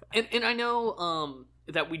 and I know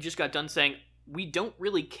that we just got done saying we don't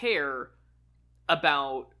really care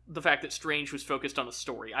about the fact that Strange was focused on a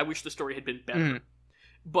story. I wish the story had been better. Mm.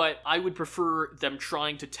 But I would prefer them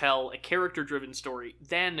trying to tell a character-driven story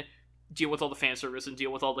than deal with all the fan service and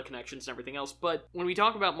deal with all the connections and everything else. But when we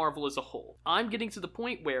talk about Marvel as a whole, I'm getting to the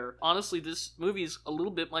point where, honestly, this movie is a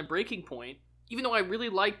little bit my breaking point. Even though I really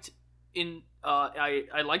liked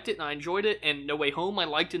I liked it and I enjoyed it, and No Way Home I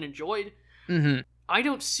liked and enjoyed, I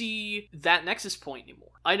don't see that nexus point anymore.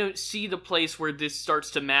 I don't see the place where this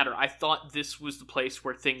starts to matter. I thought this was the place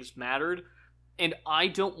where things mattered, and I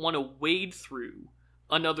don't want to wade through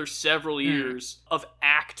another several years of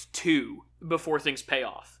Act 2 before things pay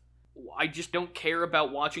off. I just don't care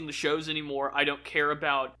about watching the shows anymore. I don't care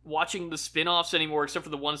about watching the spin-offs anymore, except for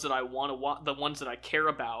the ones that I want to watch, the ones that I care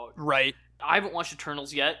about. Right. I haven't watched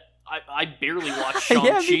Eternals yet. I barely watched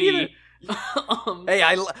Shang-Chi. Hey,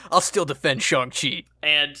 I'll still defend Shang-Chi.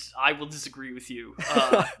 And I will disagree with you.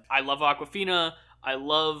 I love Awkwafina. I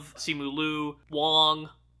love Simu Liu. Wong.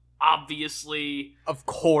 Obviously. Of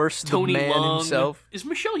course, Tony the man Leung. himself. Is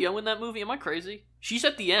Michelle Yeoh in that movie? Am I crazy? She's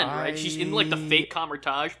at the end, right? She's in, like, the fake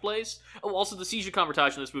Kamar-Taj place. Oh, also, the siege of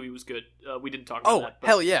Kamar-Taj in this movie was good. We didn't talk about that. Oh,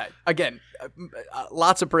 hell yeah. Again,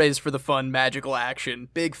 lots of praise for the fun, magical action.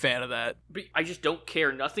 Big fan of that. But I just don't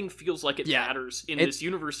care. Nothing feels like it matters in this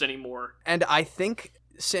universe anymore. And I think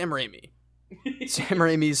Sam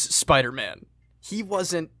Raimi's Spider-Man, he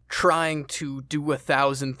wasn't trying to do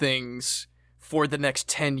 1,000 things for the next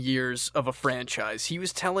 10 years of a franchise. He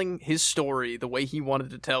was telling his story the way he wanted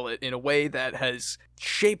to tell it, in a way that has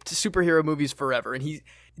shaped superhero movies forever. And he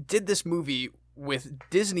did this movie with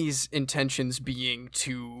Disney's intentions being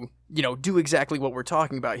to, do exactly what we're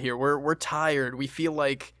talking about here. We're tired. We feel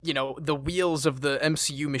like, the wheels of the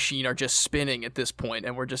MCU machine are just spinning at this point,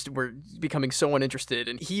 and we're becoming so uninterested.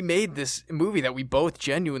 And he made this movie that we both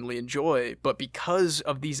genuinely enjoy, but because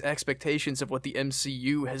of these expectations of what the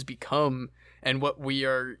MCU has become and what we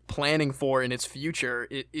are planning for in its future,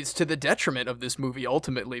 it is to the detriment of this movie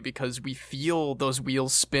ultimately, because we feel those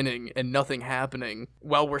wheels spinning and nothing happening.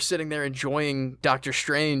 While we're sitting there enjoying Doctor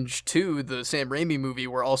Strange 2, the Sam Raimi movie,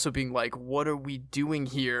 we're also being like, what are we doing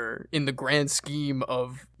here in the grand scheme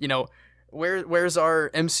of, where's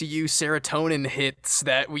our MCU serotonin hits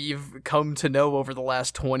that we've come to know over the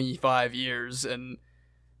last 25 years? And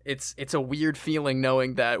it's a weird feeling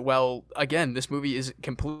knowing that, well, again, this movie is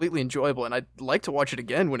completely enjoyable, and I'd like to watch it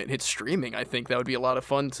again when it hits streaming. I think that would be a lot of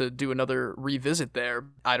fun to do another revisit there.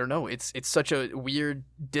 I don't know. It's such a weird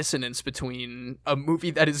dissonance between a movie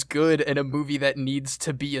that is good and a movie that needs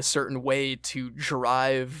to be a certain way to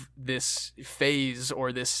drive this phase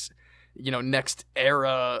or this, next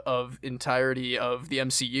era of entirety of the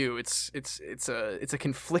MCU. It's a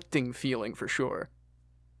conflicting feeling for sure.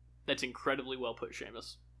 That's incredibly well put,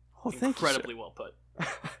 Seamus. Oh, thank you, incredibly well put.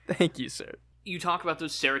 Thank you, sir. You talk about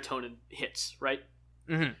those serotonin hits, right?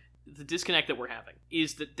 Mm-hmm. The disconnect that we're having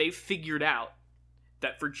is that they've figured out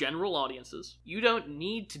that for general audiences, you don't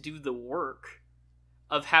need to do the work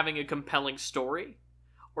of having a compelling story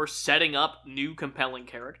or setting up new compelling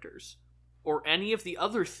characters or any of the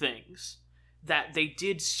other things that they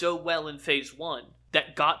did so well in Phase 1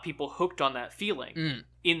 that got people hooked on that feeling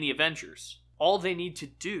in the Avengers. All they need to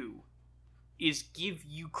do is give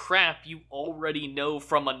you crap you already know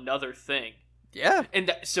from another thing. Yeah.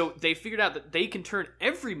 And so they figured out that they can turn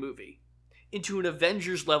every movie into an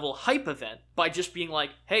Avengers-level hype event by just being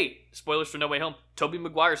like, hey, spoilers for No Way Home, Tobey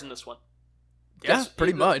Maguire's in this one. Yeah,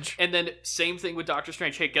 pretty much. And then same thing with Doctor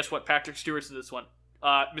Strange. Hey, guess what? Patrick Stewart's in this one.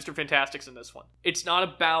 Mr. Fantastic's in this one. It's not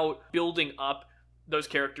about building up those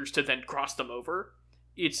characters to then cross them over.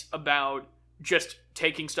 It's about just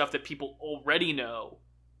taking stuff that people already know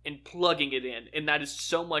and plugging it in, and that is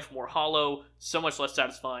so much more hollow, so much less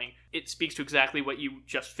satisfying. It speaks to exactly what you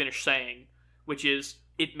just finished saying, which is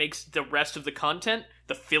it makes the rest of the content,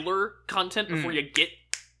 the filler content before you get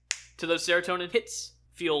to those serotonin hits,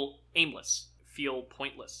 feel aimless, feel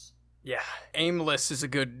pointless. Yeah, aimless is a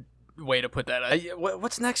good way to put that.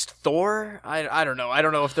 What's next? Thor? I don't know. I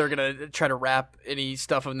don't know if they're gonna try to wrap any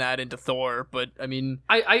stuff of that into Thor, but I mean,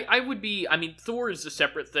 I would be. I mean, Thor is a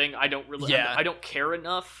separate thing. I don't really. Yeah. I don't care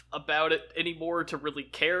enough about it anymore to really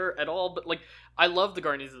care at all. But like, I love the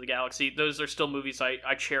Guardians of the Galaxy. Those are still movies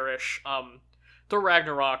I cherish. Thor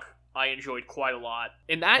Ragnarok I enjoyed quite a lot,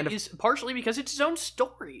 and that is partially because it's its own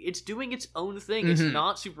story. It's doing its own thing. It's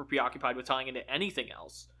not super preoccupied with tying into anything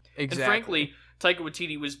else. exactly. And frankly, Taika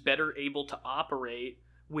Waititi was better able to operate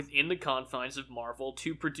within the confines of Marvel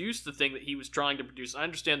to produce the thing that he was trying to produce. I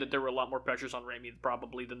understand that there were a lot more pressures on Raimi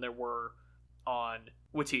probably than there were on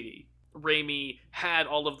Waititi. Raimi had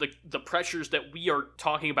all of the pressures that we are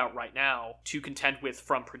talking about right now to contend with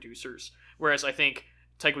from producers, whereas I think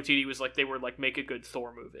Taika Waititi was like, they were like, make a good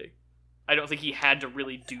Thor movie. I don't think he had to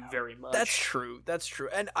really do very much. That's true.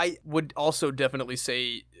 And I would also definitely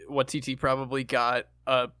say Waititi probably got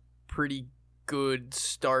a pretty good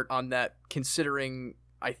start on that, considering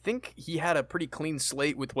I think he had a pretty clean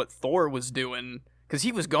slate with what Thor was doing, because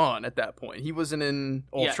he was gone at that point. He wasn't in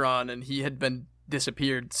Ultron, and he had been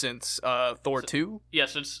disappeared since Thor 2? Yeah,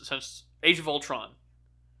 since Age of Ultron.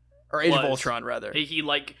 Or Age of Ultron, rather. He's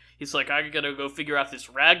like, I gotta go figure out this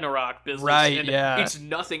Ragnarok business. Right, and yeah. It's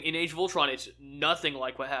nothing, in Age of Ultron, it's nothing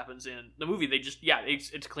like what happens in the movie. They just,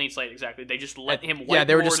 it's a clean slate, exactly. They just let him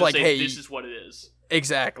they were just like, say, hey, this is what it is.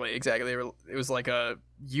 Exactly. It was like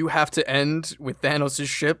you have to end with Thanos'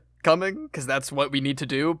 ship coming, because that's what we need to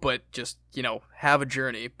do, but just, have a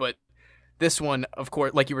journey. But this one, of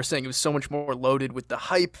course, like you were saying, it was so much more loaded with the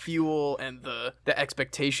hype fuel and the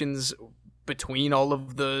expectations between all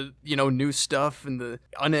of the, new stuff and the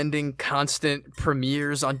unending constant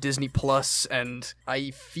premieres on Disney Plus. And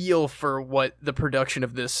I feel for what the production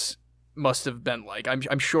of this must have been like.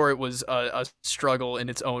 I'm sure it was a struggle in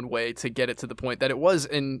its own way to get it to the point that it was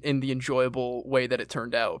in the enjoyable way that it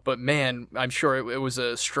turned out. But man, I'm sure it was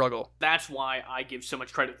a struggle. That's why I give so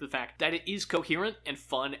much credit to the fact that it is coherent and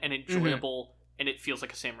fun and enjoyable, and it feels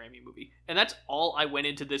like a Sam Raimi movie. And that's all I went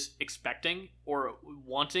into this expecting or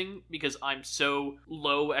wanting, because I'm so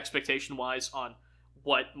low expectation-wise on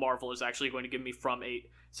what Marvel is actually going to give me from a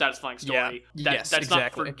satisfying story. That's exactly.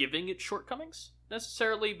 not forgiving its shortcomings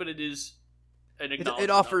necessarily, but it is an acknowledgement. It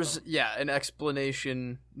offers, an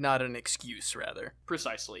explanation, not an excuse, rather.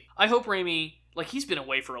 Precisely. I hope Raimi, he's been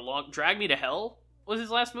away for a long... Drag Me to Hell was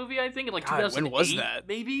his last movie, I think, in 2008. When was that?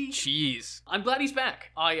 Maybe? Jeez. I'm glad he's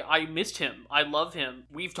back. I missed him. I love him.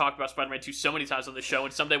 We've talked about Spider-Man 2 so many times on the show,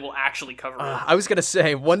 and someday we'll actually cover it. I was gonna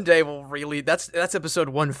say, one day we'll really... That's episode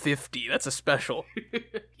 150. That's a special.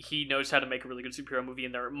 He knows how to make a really good superhero movie,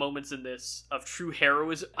 and there are moments in this of true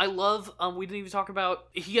heroism. I love, we didn't even talk about,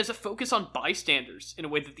 he has a focus on bystanders in a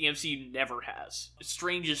way that the MCU never has.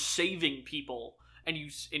 Strange is saving people, and you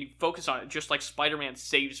focus on it just like Spider-Man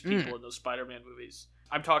saves people in those Spider-Man movies.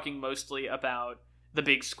 I'm talking mostly about the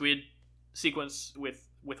big squid sequence with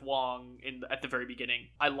Wong at the very beginning.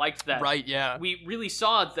 I liked that. Right, yeah. We really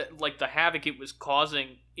saw that, the havoc it was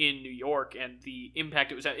causing in New York and the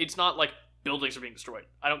impact it was at. It's not like buildings are being destroyed.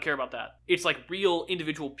 I don't care about that. It's like real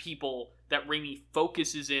individual people that Raimi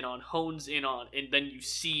focuses in on, hones in on, and then you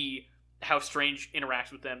see how Strange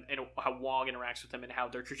interacts with them and how Wong interacts with them and how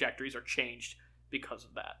their trajectories are changed because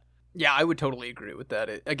of that. Yeah, I would totally agree with that.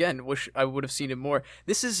 Again, wish I would have seen it more.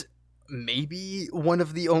 This is maybe one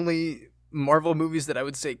of the only Marvel movies that I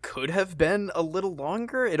would say could have been a little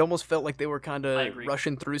longer. It almost felt like they were kind of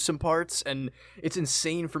rushing through some parts, and it's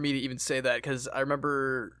insane for me to even say that, because I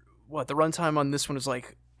remember, the runtime on this one was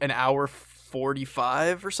like an hour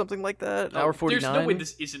 45 or something like that? Hour 49? There's no way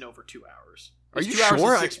this isn't over 2 hours. Are you 2 hours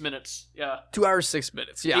sure? And 6 minutes. Yeah. 2 hours, 6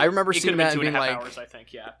 minutes. Yeah, I remember seeing that and being like... 2.5 hours, I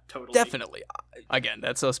think. Yeah, totally. Definitely. Again,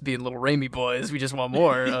 that's us being little Raimi boys. We just want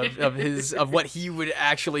more of what he would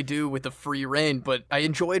actually do with the free reign. But I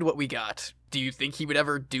enjoyed what we got. Do you think he would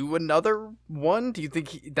ever do another one? Do you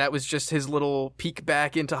think that was just his little peek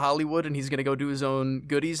back into Hollywood and he's going to go do his own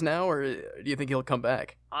goodies now? Or do you think he'll come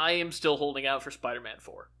back? I am still holding out for Spider-Man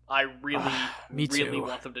 4. I really, Me too. really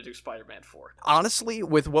want them to do Spider-Man 4. Honestly,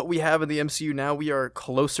 with what we have in the MCU now, we are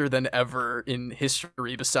closer than ever in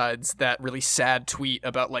history, besides that really sad tweet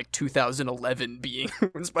about 2011 being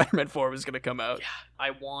when Spider-Man 4 was going to come out. Yeah,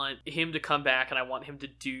 I want him to come back, and I want him to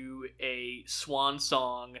do a swan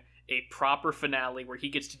song, a proper finale where he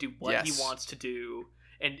gets to do what he wants to do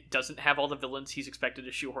and doesn't have all the villains he's expected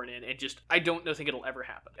to shoehorn in, and just, I don't think it'll ever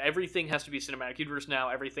happen. Everything has to be a cinematic universe now,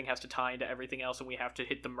 everything has to tie into everything else, and we have to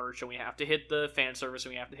hit the merch, and we have to hit the fan service,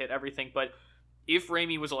 and we have to hit everything. But if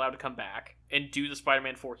Raimi was allowed to come back and do the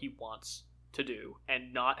Spider-Man 4 he wants, to do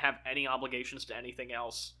and not have any obligations to anything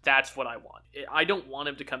else. That's what I want. I don't want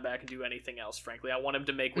him to come back and do anything else, frankly. I want him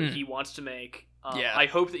to make what he wants to make. I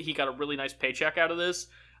hope that he got a really nice paycheck out of this,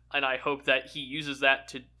 and I hope that he uses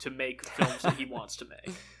that to make films that he wants to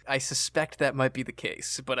make. I suspect that might be the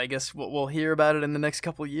case, but I guess we'll hear about it in the next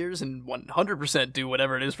couple of years and 100% do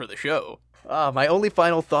whatever it is for the show. My only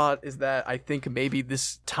final thought is that I think maybe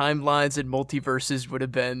this timelines and multiverses would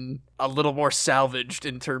have been a little more salvaged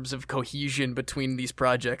in terms of cohesion between these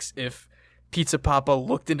projects if Pizza Papa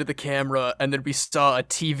looked into the camera and then we saw a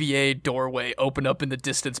TVA doorway open up in the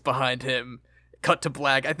distance behind him. Cut to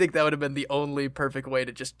black. I think that would have been the only perfect way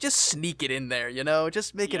to just sneak it in there, you know?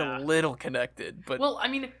 Just make it a little connected. But well, I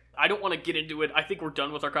mean, I don't want to get into it. I think we're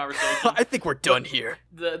done with our conversation. I think we're done here.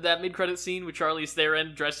 That mid-credit scene with Charlize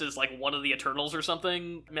Theron dressed as like one of the Eternals or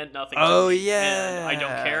something meant nothing to me. Yeah. And I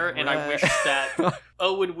don't care, and I wish that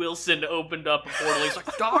Owen Wilson opened up a portal. He's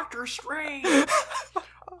like, Doctor Strange!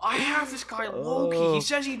 I have this guy Loki. He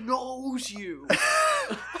says he knows you.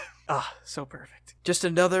 So perfect. Just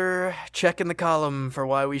another check in the column for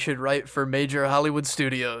why we should write for major Hollywood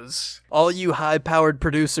studios. All you high-powered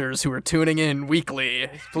producers who are tuning in weekly,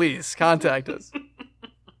 please contact us.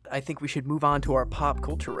 I think we should move on to our pop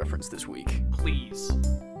culture reference this week. Please.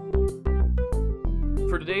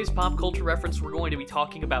 For today's pop culture reference, we're going to be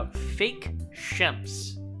talking about fake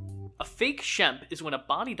shemps. A fake shemp is when a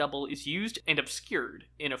body double is used and obscured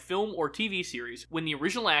in a film or TV series when the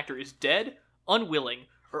original actor is dead, unwilling,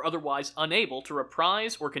 or otherwise unable to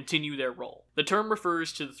reprise or continue their role. The term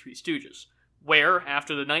refers to the Three Stooges, where,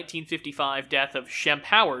 after the 1955 death of Shemp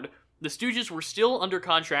Howard, the Stooges were still under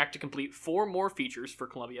contract to complete 4 more features for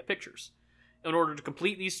Columbia Pictures. In order to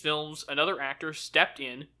complete these films, another actor stepped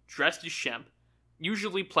in, dressed as Shemp,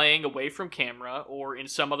 usually playing away from camera or in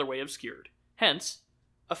some other way obscured. Hence,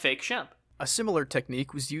 a fake Shemp. A similar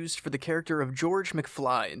technique was used for the character of George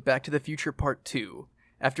McFly in Back to the Future Part 2,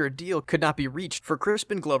 after a deal could not be reached for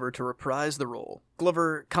Crispin Glover to reprise the role.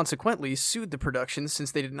 Glover consequently sued the production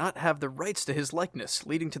since they did not have the rights to his likeness,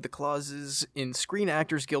 leading to the clauses in Screen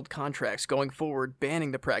Actors Guild contracts going forward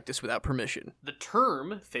banning the practice without permission. The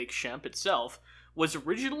term fake Shemp itself was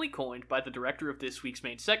originally coined by the director of this week's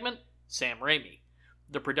main segment, Sam Raimi.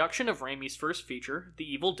 The production of Raimi's first feature, The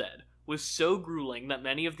Evil Dead, was so grueling that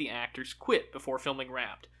many of the actors quit before filming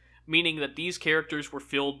wrapped, meaning that these characters were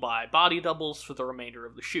filled by body doubles for the remainder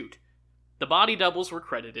of the shoot. The body doubles were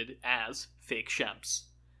credited as fake Shemps.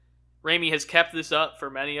 Raimi has kept this up for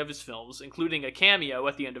many of his films, including a cameo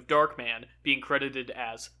at the end of Darkman being credited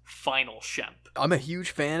as Final Shemp. I'm a huge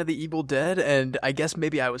fan of The Evil Dead, and I guess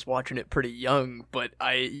maybe I was watching it pretty young, but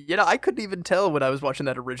I couldn't even tell when I was watching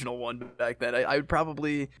that original one back then. I would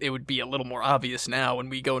probably, it would be a little more obvious now when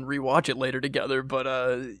we go and rewatch it later together, but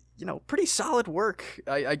pretty solid work.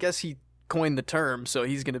 I guess he coined the term, so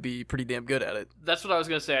he's going to be pretty damn good at it. That's what I was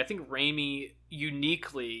going to say. I think Raimi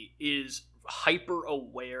uniquely is hyper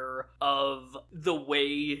aware of the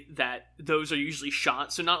way that those are usually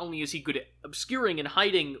shot. So not only is he good at obscuring and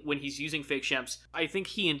hiding when he's using fake Shemps, I think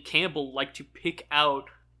he and Campbell like to pick out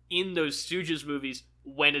in those Stooges movies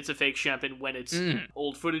when it's a fake Shemp and when it's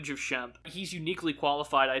old footage of Shemp. He's uniquely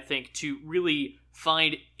qualified, I think, to really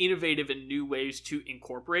find innovative and new ways to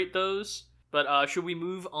incorporate those. But should we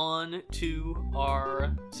move on to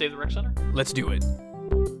our Save the Rec Center? Let's do it.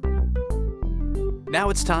 Now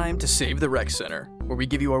it's time to Save the Rec Center, where we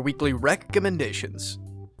give you our weekly recommendations.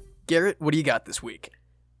 Garrett, what do you got this week?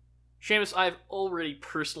 Seamus, I've already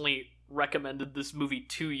personally recommended this movie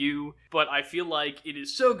to you, but I feel like it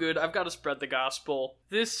is so good, I've got to spread the gospel.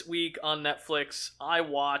 This week on Netflix, I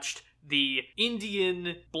watched the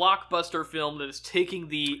Indian blockbuster film that is taking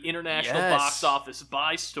the international box office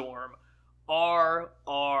by storm,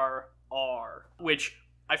 RRR, which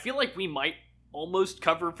I feel like we might almost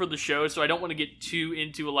cover for the show, so I don't want to get too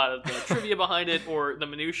into a lot of the trivia behind it or the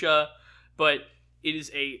minutia, but it is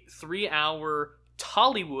a 3-hour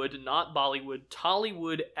Tollywood, not Bollywood,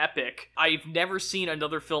 Tollywood epic. I've never seen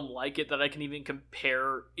another film like it that I can even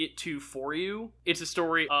compare it to for you. It's a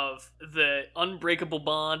story of the unbreakable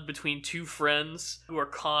bond between two friends who are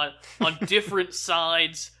caught on different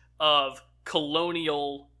sides of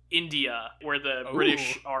colonial India, where the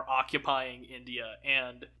British are occupying India,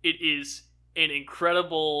 and it is an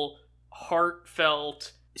incredible,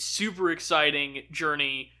 heartfelt, super exciting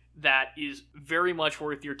journey that is very much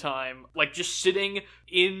worth your time. Like, just sitting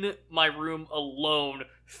in my room alone,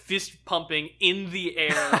 fist pumping in the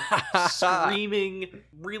air, screaming,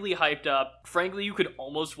 really hyped up. Frankly, you could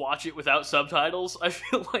almost watch it without subtitles, I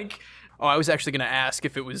feel like. Oh, I was actually going to ask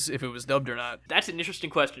if it was dubbed or not. That's an interesting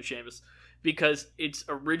question, Seamus, because it's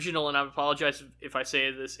original, and I apologize if I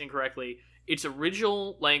say this incorrectly. Its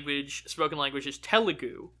original language, spoken language, is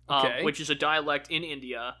Telugu, Okay. which is a dialect in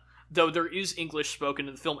India. Though there is English spoken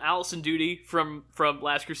in the film. Alison Doody from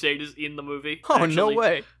Last Crusade is in the movie. Oh, actually, no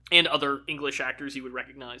way. and other English actors you would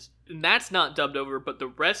recognize. And that's not dubbed over, but the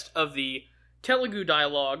rest of the Telugu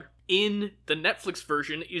dialogue in the Netflix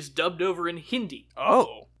version is dubbed over in Hindi.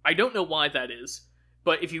 Oh. I don't know why that is,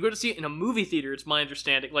 but if you go to see it in a movie theater, it's my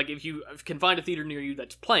understanding, like if you can find a theater near you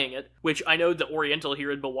that's playing it, which I know the Oriental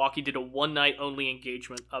here in Milwaukee did a one-night only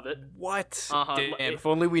engagement of it. What? Uh-huh. Damn, if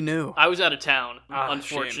only we knew. I was out of town, Ah,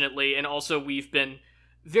 unfortunately, and also we've been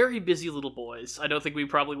very busy little boys. I don't think we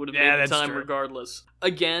probably would have Yeah, made the that's time true. regardless.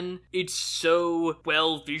 Again, it's so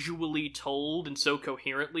well visually told and so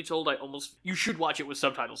coherently told. You should watch it with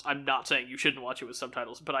subtitles. I'm not saying you shouldn't watch it with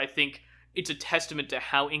subtitles, but I think it's a testament to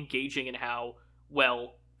how engaging and how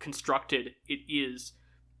well constructed it is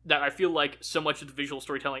that I feel like so much of the visual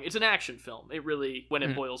storytelling, it's an action film. It really, when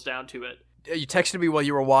it boils down to it. You texted me while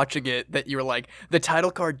you were watching it that you were like, the title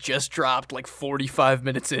card just dropped like 45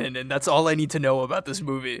 minutes in, and that's all I need to know about this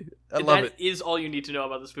movie. I love it. That is all you need to know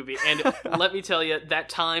about this movie. And let me tell you, that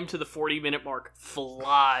time to the 40-minute mark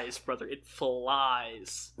flies, brother. It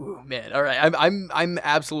flies. Ooh, man. All right. I'm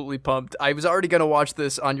absolutely pumped. I was already gonna watch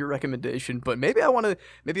this on your recommendation, but maybe I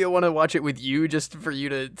wanna watch it with you just for you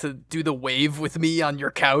to do the wave with me on your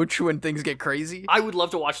couch when things get crazy. I would love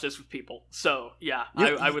to watch this with people. So, yeah,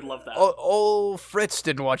 I would love that. Oh, Fritz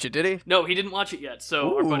didn't watch it, did he? No, he didn't watch it yet.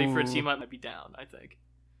 So our buddy Fritz, he Ooh. might be down, I think.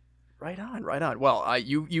 Right on, right on. Well,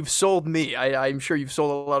 you've sold me. I'm sure you've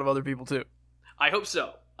sold a lot of other people too. I hope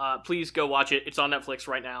so. Please go watch it. It's on Netflix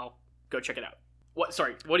right now. Go check it out. What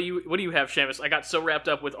do you have, Seamus? I got so wrapped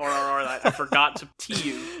up with RRR that I forgot to tee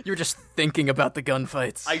you. You were just thinking about the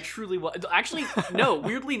gunfights. I truly was. Actually, no,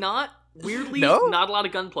 weirdly not. Weirdly, No? not a lot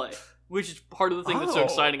of gunplay, which is part of the thing that's so Oh,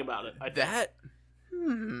 exciting about it. I think. That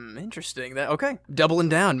interesting. That okay. Doubling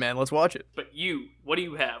down, man. Let's watch it. But you, what do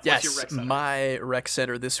you have? Yes, What's your rec center? my rec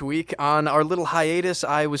center this week. On our little hiatus,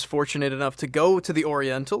 I was fortunate enough to go to the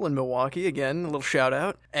Oriental in Milwaukee. Again, a little shout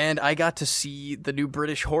out. And I got to see the new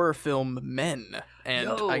British horror film Men. And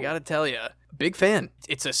Yo. I gotta tell you, big fan.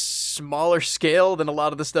 It's a smaller scale than a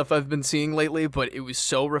lot of the stuff I've been seeing lately, but it was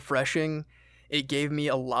so refreshing. It gave me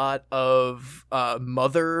a lot of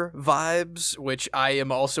Mother vibes, which I am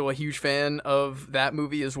also a huge fan of that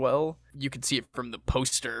movie as well. You can see it from the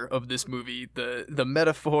poster of this movie. The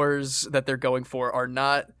metaphors that they're going for are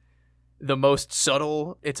not the most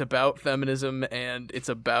subtle. It's about feminism, and it's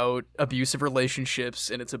about abusive relationships,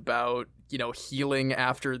 and it's about, healing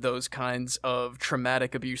after those kinds of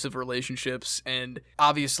traumatic abusive relationships. And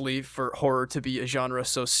obviously, for horror to be a genre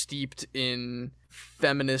so steeped in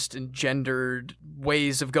feminist and gendered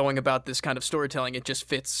ways of going about this kind of storytelling, it just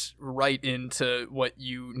fits right into what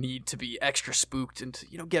you need to be extra spooked and to,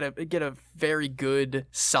 get a very good,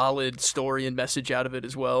 solid story and message out of it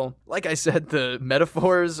as well. Like I said, the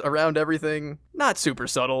metaphors around everything, not super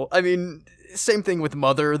subtle. I mean, same thing with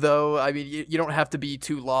Mother, though. I mean, you don't have to be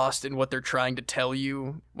too lost in what they're trying to tell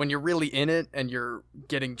you. When you're really in it and you're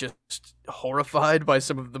getting just horrified by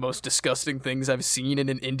some of the most disgusting things I've seen in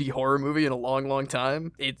an indie horror movie in a long, long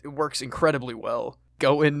time, it works incredibly well.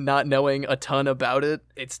 Go in not knowing a ton about it.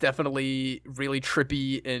 It's definitely really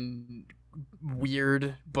trippy and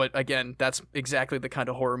weird, but again, that's exactly the kind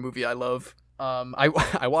of horror movie I love.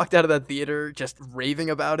 I walked out of that theater just raving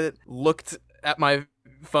about it, looked at my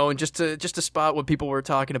phone just to spot what people were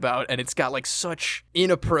talking about, and it's got like such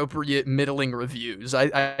inappropriate middling reviews.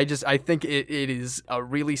 I think it is a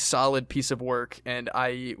really solid piece of work, and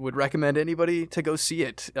I would recommend anybody to go see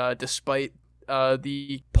it, despite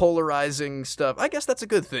the polarizing stuff. I guess that's a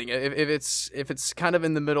good thing. If it's kind of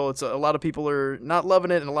in the middle, it's a lot of people are not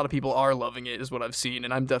loving it and a lot of people are loving it, is what I've seen,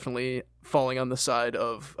 and I'm definitely falling on the side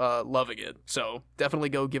of loving it. So definitely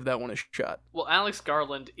go give that one a shot. Well, Alex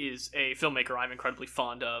Garland is a filmmaker I'm incredibly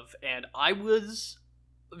fond of, and I was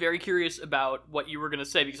very curious about what you were going to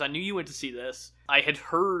say because I knew you went to see this. I had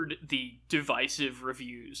heard the divisive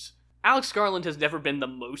reviews. Alex Garland has never been the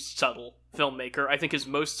most subtle filmmaker. I think his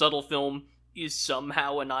most subtle film is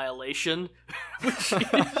somehow Annihilation, which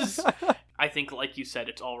is, I think, like you said,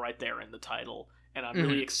 it's all right there in the title, and I'm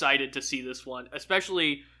really excited to see this one,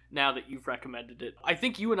 especially now that you've recommended it. I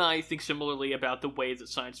think you and I think similarly about the way that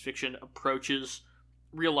science fiction approaches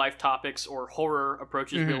real-life topics, or horror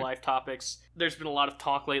approaches real-life topics. There's been a lot of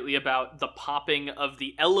talk lately about the popping of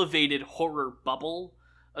the elevated horror bubble,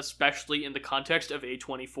 especially in the context of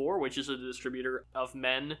A24, which is a distributor of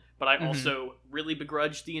Men, but I also really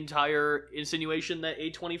begrudge the entire insinuation that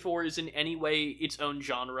A24 is in any way its own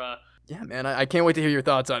genre. Yeah, man, I can't wait to hear your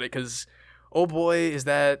thoughts on it, because, oh boy, is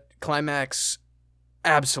that climax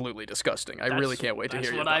absolutely disgusting. I really can't wait to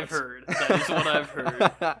hear your That's what I've heard. That is what I've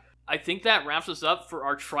heard. I think that wraps us up for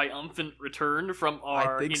our triumphant return from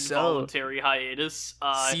our involuntary hiatus.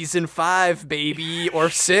 Season 5, baby, or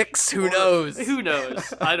 6, who knows? Who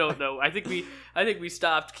knows? I don't know. I think we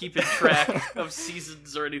stopped keeping track of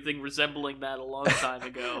seasons or anything resembling that a long time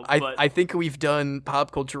ago. I think we've done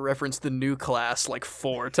Pop Culture Reference The New Class like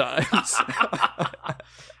 4 times.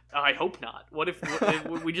 I hope not. What if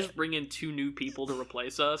we just bring in 2 new people to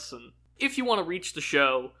replace us? And if you want to reach the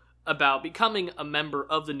show about becoming a member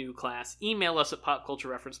of the New Class, email us at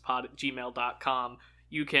popculturereferencepod@gmail.com.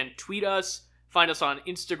 You can tweet us, find us on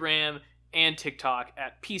Instagram and TikTok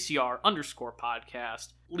at PCR_podcast.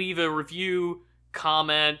 Leave a review,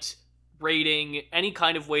 comment, rating, any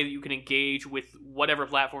kind of way that you can engage with whatever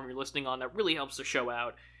platform you're listening on. That really helps the show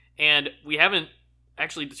out. And we haven't,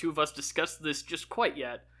 actually, the 2 of us discussed this just quite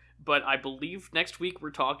yet, but I believe next week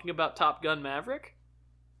we're talking about Top Gun Maverick.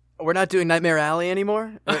 We're not doing Nightmare Alley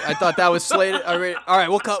anymore? I thought that was slated. All right,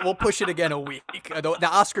 we'll push it again a week. The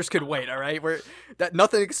Oscars could wait, all right?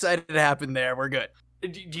 Nothing excited to happen there. We're good.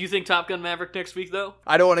 Do you think Top Gun Maverick next week, though?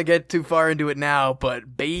 I don't want to get too far into it now,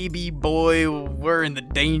 but baby boy, we're in the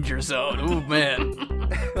danger zone. Ooh, man.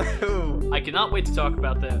 I cannot wait to talk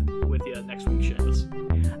about that with you next week,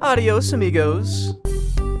 Seamus. Adios, amigos.